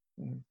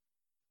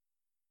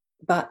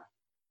 But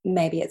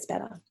maybe it's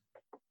better.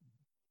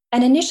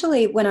 And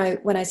initially, when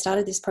I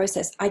started this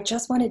process, I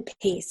just wanted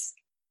peace.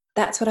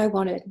 That's what I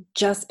wanted,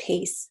 just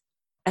peace.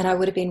 And I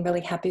would have been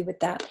really happy with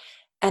that.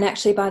 And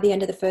actually, by the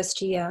end of the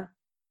first year,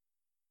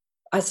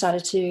 I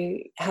started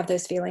to have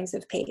those feelings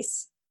of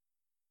peace.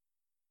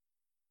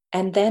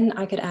 And then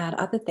I could add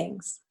other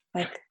things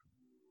like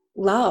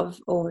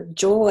love or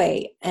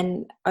joy.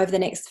 And over the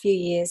next few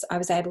years, I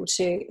was able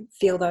to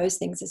feel those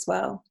things as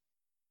well.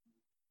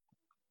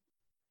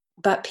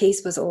 But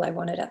peace was all I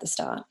wanted at the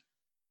start.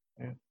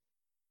 Yeah.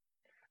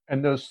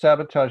 And those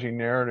sabotaging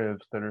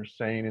narratives that are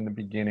saying in the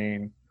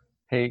beginning,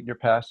 hey, your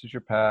past is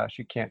your past.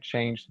 You can't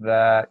change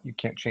that. You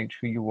can't change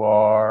who you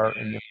are.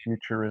 And your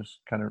future is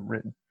kind of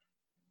written.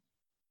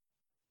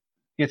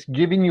 it's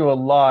giving you a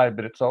lie,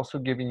 but it's also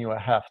giving you a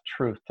half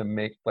truth to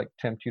make, like,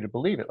 tempt you to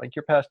believe it. Like,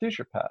 your past is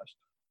your past,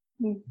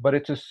 Mm. but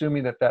it's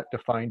assuming that that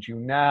defines you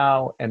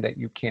now and that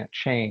you can't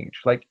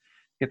change. Like,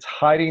 it's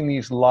hiding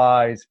these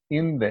lies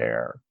in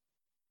there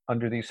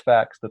under these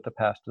facts that the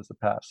past is the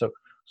past.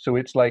 So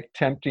it's like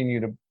tempting you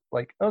to,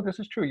 like, oh, this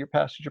is true. Your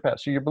past is your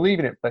past. So you're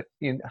believing it, but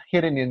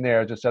hidden in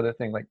there is this other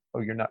thing, like, oh,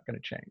 you're not going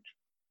to change.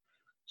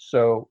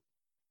 So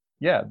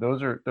yeah,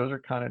 those are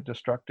kind of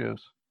destructive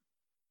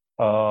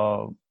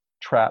uh,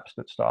 traps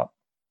that stop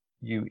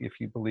you if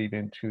you believe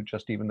into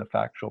just even the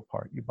factual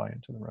part. You buy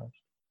into the rest.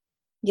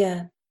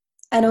 Yeah.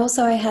 And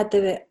also I had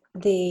the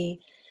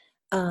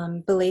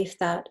belief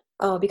that,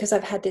 oh, because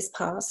I've had this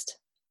past,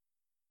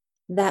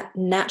 that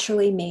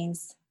naturally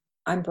means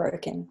I'm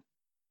broken.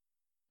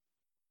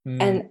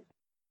 Mm. And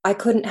I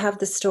couldn't have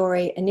the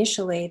story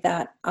initially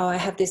that, oh, I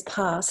have this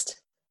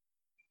past,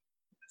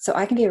 so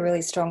I can be a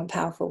really strong and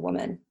powerful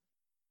woman.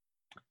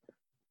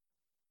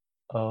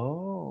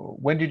 Oh,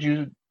 when did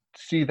you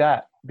see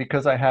that?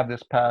 Because I have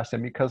this past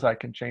and because I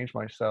can change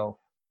myself,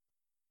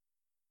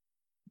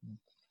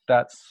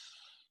 that's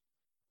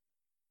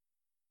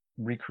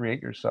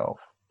recreate yourself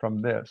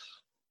from this.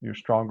 You're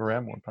stronger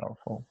and more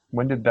powerful.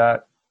 When did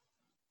that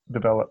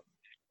develop?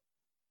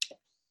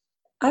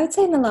 I would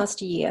say in the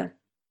last year.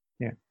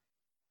 Yeah.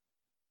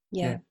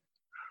 Yeah.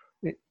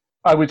 Yeah.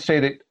 I would say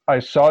that I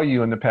saw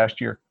you in the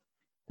past year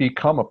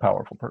become a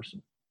powerful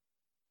person.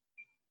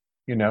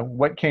 You know,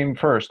 what came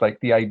first, like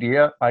the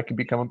idea I could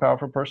become a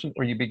powerful person,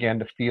 or you began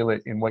to feel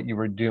it in what you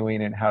were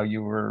doing and how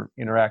you were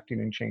interacting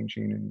and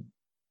changing, and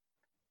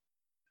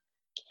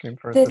came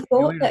first, The the thought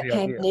feeling or that the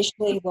came idea?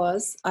 initially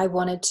was I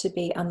wanted to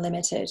be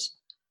unlimited.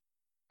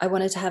 I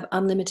wanted to have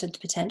unlimited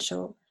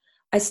potential.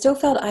 I still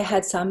felt I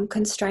had some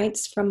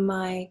constraints from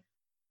my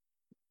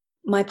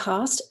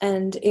past,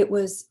 and it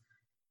was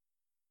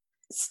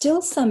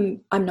still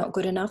some I'm not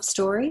good enough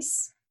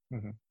stories.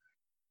 Hmm.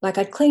 Like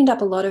I'd cleaned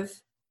up a lot of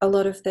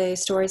the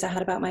stories I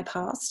had about my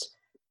past,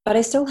 but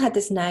I still had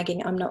this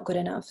nagging I'm not good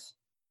enough.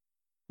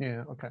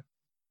 Yeah. Okay.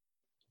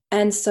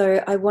 And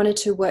so I wanted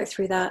to work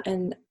through that,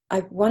 and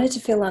I wanted to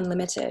feel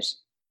unlimited.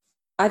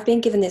 I've been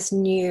given this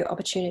new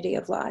opportunity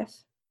of life.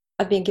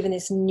 I've been given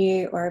this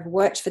new, or I've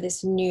worked for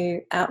this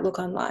new outlook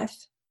on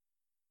life.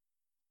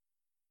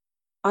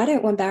 I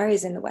don't want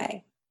barriers in the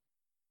way.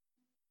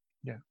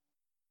 Yeah.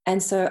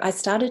 And so I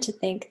started to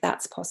think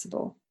that's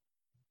possible.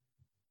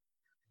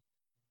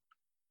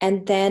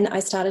 And then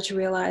I started to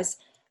realize,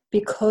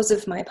 because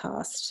of my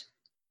past,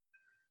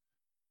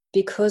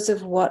 because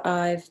of what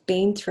I've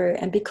been through,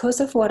 and because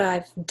of what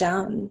I've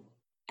done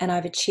and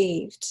I've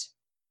achieved,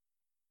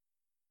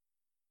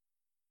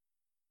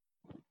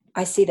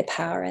 I see the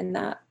power in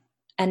that.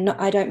 And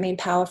I don't mean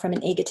power from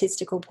an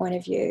egotistical point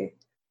of view.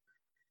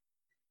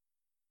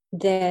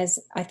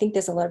 I think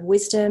there's a lot of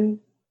wisdom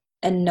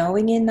and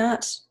knowing in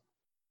that.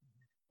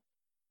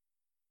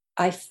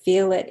 I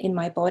feel it in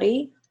my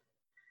body.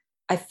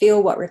 I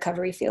feel what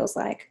recovery feels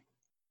like.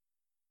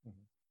 Mhm.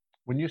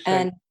 When you say,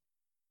 And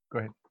go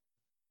ahead.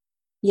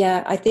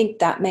 yeah, I think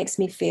that makes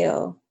me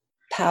feel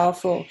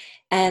powerful.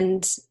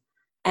 And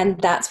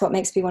that's what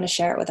makes me want to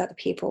share it with other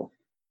people.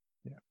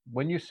 Yeah.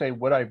 When you say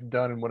what I've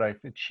done and what I've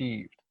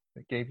achieved,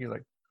 it gave you,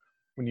 like,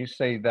 when you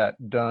say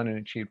that done and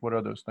achieved, what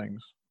are those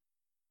things?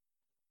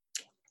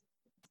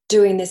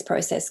 Doing this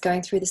process,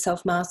 going through the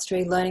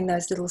self-mastery, learning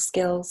those little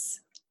skills.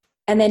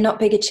 And they're not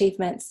big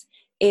achievements.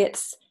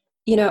 It's,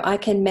 I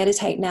can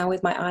meditate now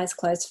with my eyes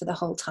closed for the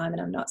whole time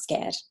and I'm not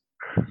scared.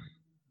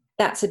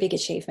 That's a big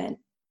achievement.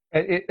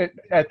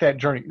 At that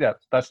journey,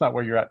 that's not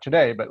where you're at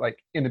today, but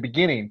like in the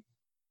beginning,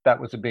 that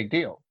was a big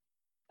deal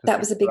to That sit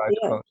was a with big your eyes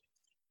deal. closed.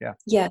 Yeah.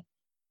 Yeah.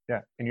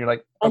 Yeah. And you're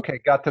like, And okay,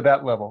 got to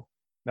that level.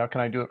 Now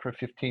can I do it for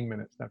 15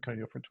 minutes? Now can I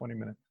do it for 20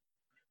 minutes?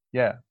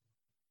 Yeah.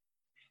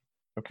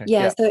 Okay.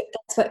 yeah, Yeah. so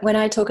that's when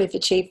I talk of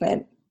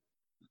achievement,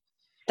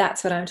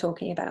 that's what I'm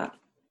talking about.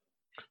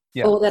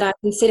 Yeah. Or that I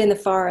can sit in the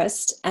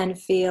forest and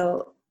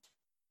feel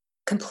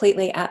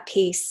completely at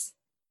peace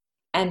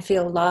and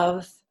feel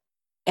love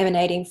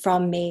emanating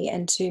from me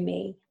and to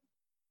me.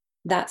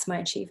 That's my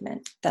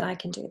achievement, that I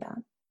can do that.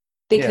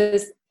 Yeah.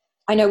 Because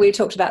I know we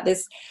talked about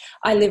this.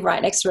 I live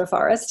right next to a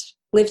forest,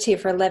 lived here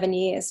for 11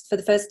 years. For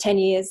the first 10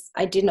 years,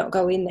 I did not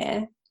go in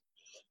there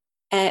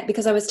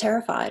because I was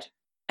terrified.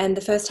 And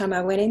the first time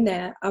I went in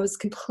there, I was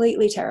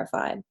completely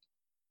terrified.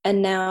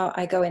 And now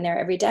I go in there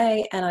every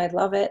day and I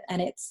love it.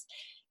 And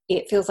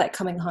it feels like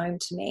coming home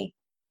to me.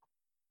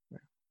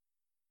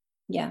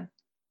 Yeah.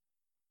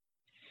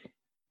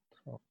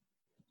 So,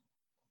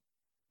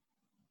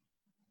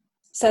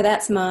 So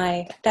that's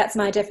my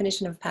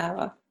definition of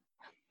power.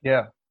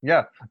 yeah.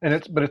 Yeah. And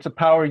it's a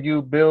power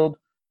you build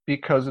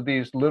because of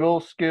these little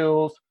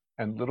skills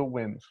and little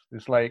wins.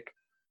 It's like,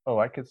 oh,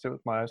 I could sit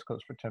with my eyes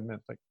closed for 10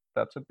 minutes. Like,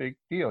 that's a big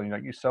deal.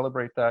 You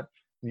celebrate that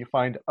and you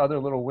find other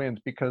little wins,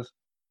 because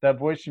that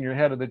voice in your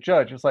head of the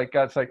judge, it's like,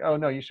 God's like, oh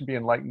no, you should be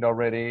enlightened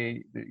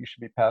already. You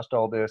should be past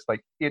all this.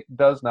 Like, it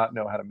does not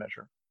know how to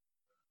measure.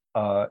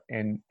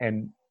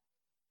 And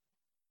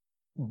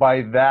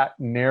by that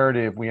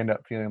narrative, we end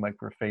up feeling like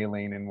we're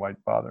failing and why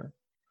bother.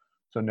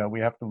 So no, we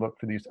have to look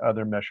for these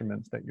other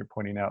measurements that you're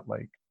pointing out,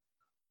 like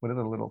what are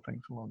the little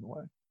things along the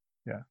way?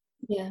 Yeah.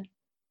 Yeah.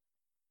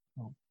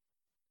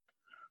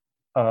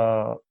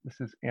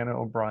 This is Anna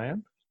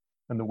O'Brien,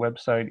 and the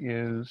website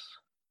is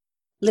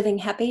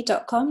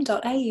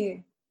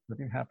livinghappy.com.au.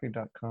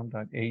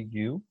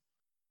 livinghappy.com.au.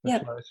 Yeah.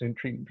 Specialized in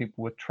treating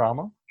people with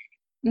trauma,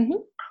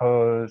 Mm-hmm.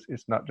 because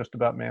it's not just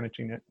about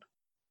managing it.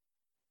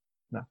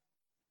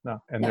 No.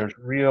 And No. there's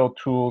real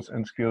tools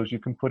and skills you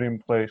can put in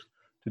place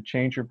to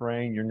change your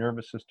brain, your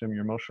nervous system,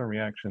 your emotional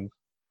reactions,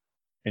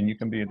 and you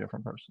can be a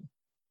different person.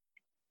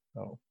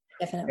 So,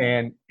 Definitely.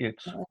 and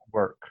it's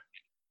work.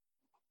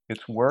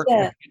 It's work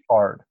Yeah. and it's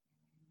hard.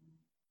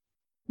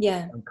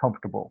 Yeah.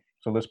 Uncomfortable.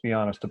 So let's be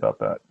honest about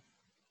that.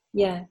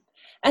 Yeah.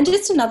 And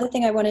just another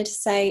thing I wanted to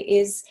say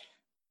is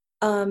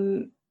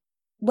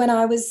when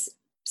I was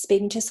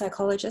speaking to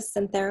psychologists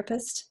and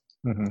therapists,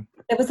 Mm-hmm.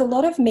 there was a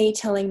lot of me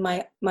telling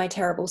my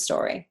terrible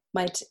story,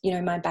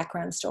 my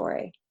background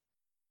story.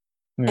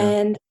 Yeah.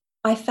 And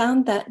I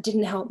found that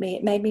didn't help me.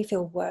 It made me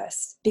feel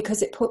worse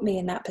because it put me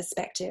in that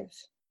perspective.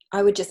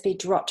 I would just be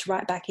dropped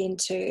right back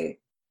into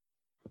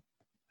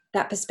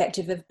that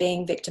perspective of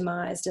being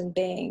victimized and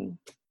being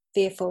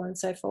fearful and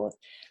so forth.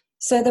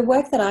 So the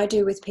work that I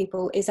do with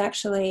people is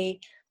actually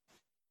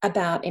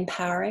about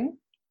empowering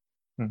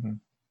Mm-hmm.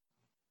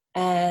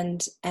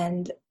 and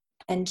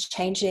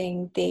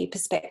changing the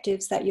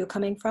perspectives that you're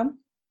coming from.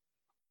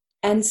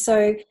 And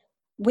so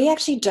we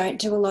actually don't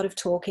do a lot of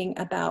talking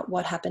about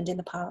what happened in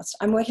the past.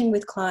 I'm working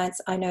with clients,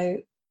 I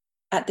know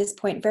at this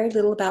point very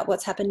little about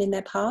what's happened in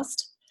their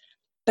past,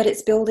 but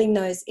it's building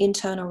those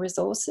internal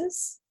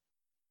resources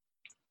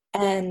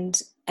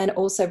and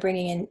also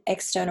bringing in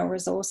external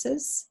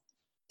resources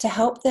to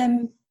help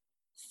them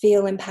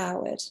feel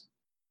empowered,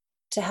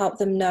 to help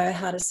them know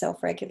how to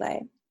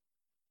self-regulate,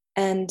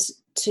 and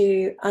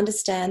to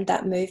understand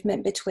that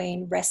movement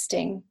between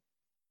resting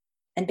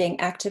and being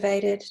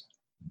activated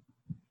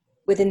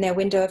within their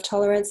window of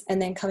tolerance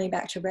and then coming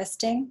back to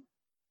resting.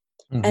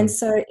 Mm-hmm. And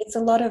so it's a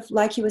lot of,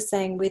 like you were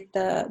saying, with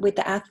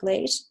the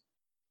athlete,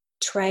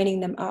 training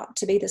them up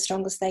to be the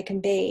strongest they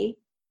can be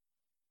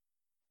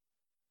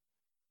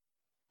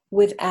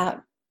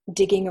without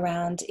digging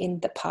around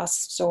in the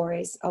past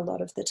stories a lot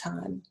of the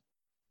time,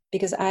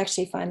 because I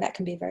actually find that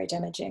can be very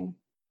damaging.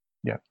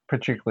 Yeah,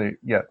 particularly,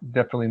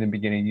 definitely in the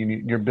beginning,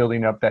 you're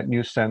building up that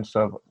new sense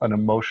of an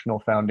emotional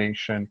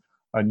foundation,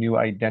 a new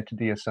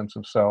identity, a sense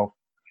of self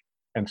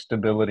and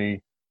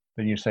stability.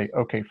 Then you say,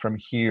 okay, from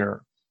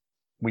here,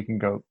 we can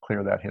go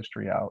clear that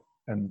history out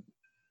and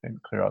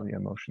clear all the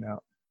emotion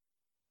out.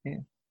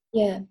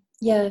 Yeah.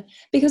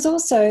 Because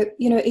also,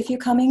 if you're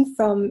coming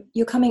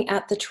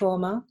at the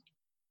trauma.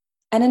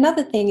 And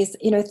another thing is,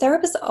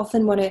 therapists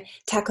often want to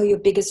tackle your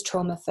biggest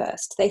trauma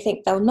first. They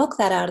think they'll knock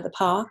that out of the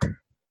park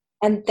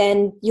and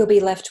then you'll be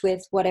left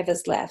with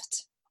whatever's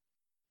left.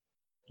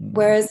 Mm-hmm.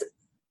 Whereas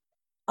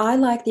I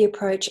like the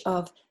approach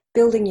of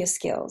building your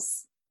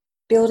skills,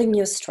 building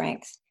your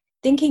strength,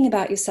 thinking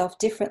about yourself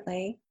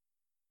differently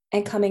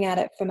and coming at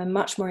it from a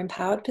much more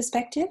empowered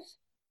perspective.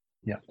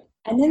 Yeah.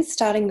 And then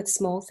starting with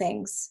small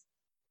things.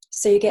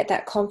 So you get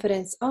that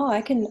confidence,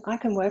 I can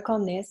work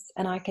on this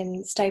and I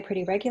can stay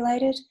pretty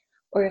regulated.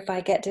 Or if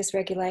I get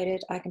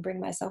dysregulated, I can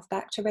bring myself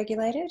back to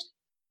regulated.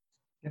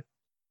 Yeah.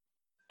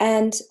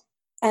 And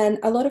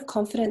a lot of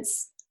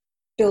confidence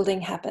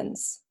building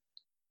happens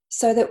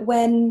so that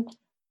when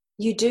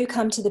you do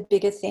come to the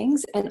bigger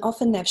things, and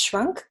often they've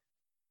shrunk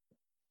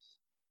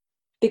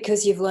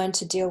because you've learned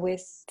to deal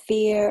with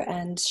fear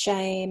and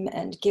shame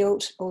and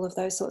guilt, all of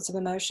those sorts of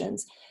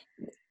emotions,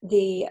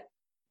 the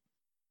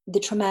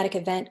traumatic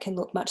event can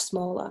look much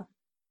smaller,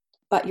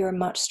 but you're a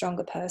much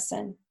stronger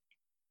person.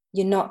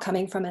 You're not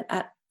coming from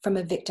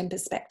a victim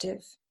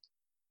perspective.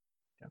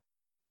 Yeah.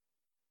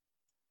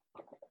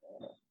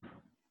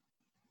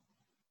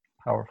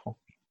 Powerful.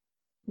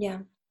 Yeah.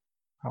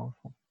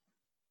 Powerful.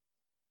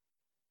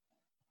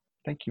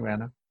 Thank you,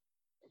 Anna.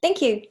 Thank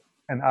you.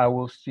 And I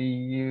will see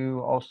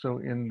you also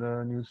in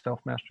the new Self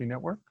Mastery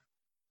Network.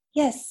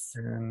 Yes.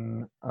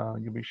 And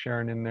you'll be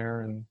sharing in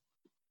there, and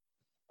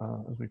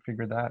as we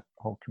figure that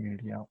whole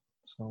community out.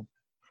 So,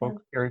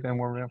 folks, Gary Van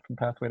Wormer from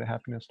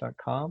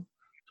pathwaytohappiness.com.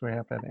 So we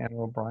have that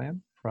Anna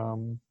O'Brien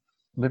from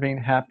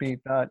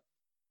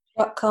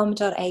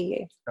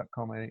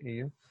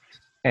livinghappy.com.au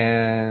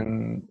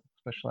and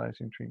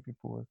specializing in treating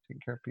people with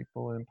taking care of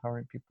people and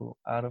empowering people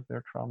out of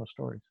their trauma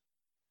stories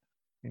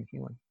and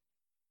healing.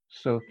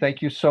 So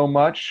thank you so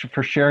much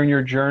for sharing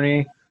your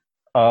journey.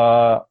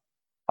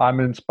 I'm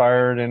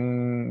inspired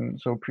and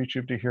so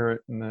appreciative to hear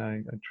it, and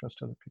I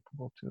trust other people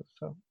will too.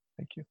 So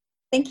thank you.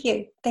 Thank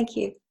you. Thank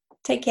you.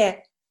 Take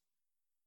care.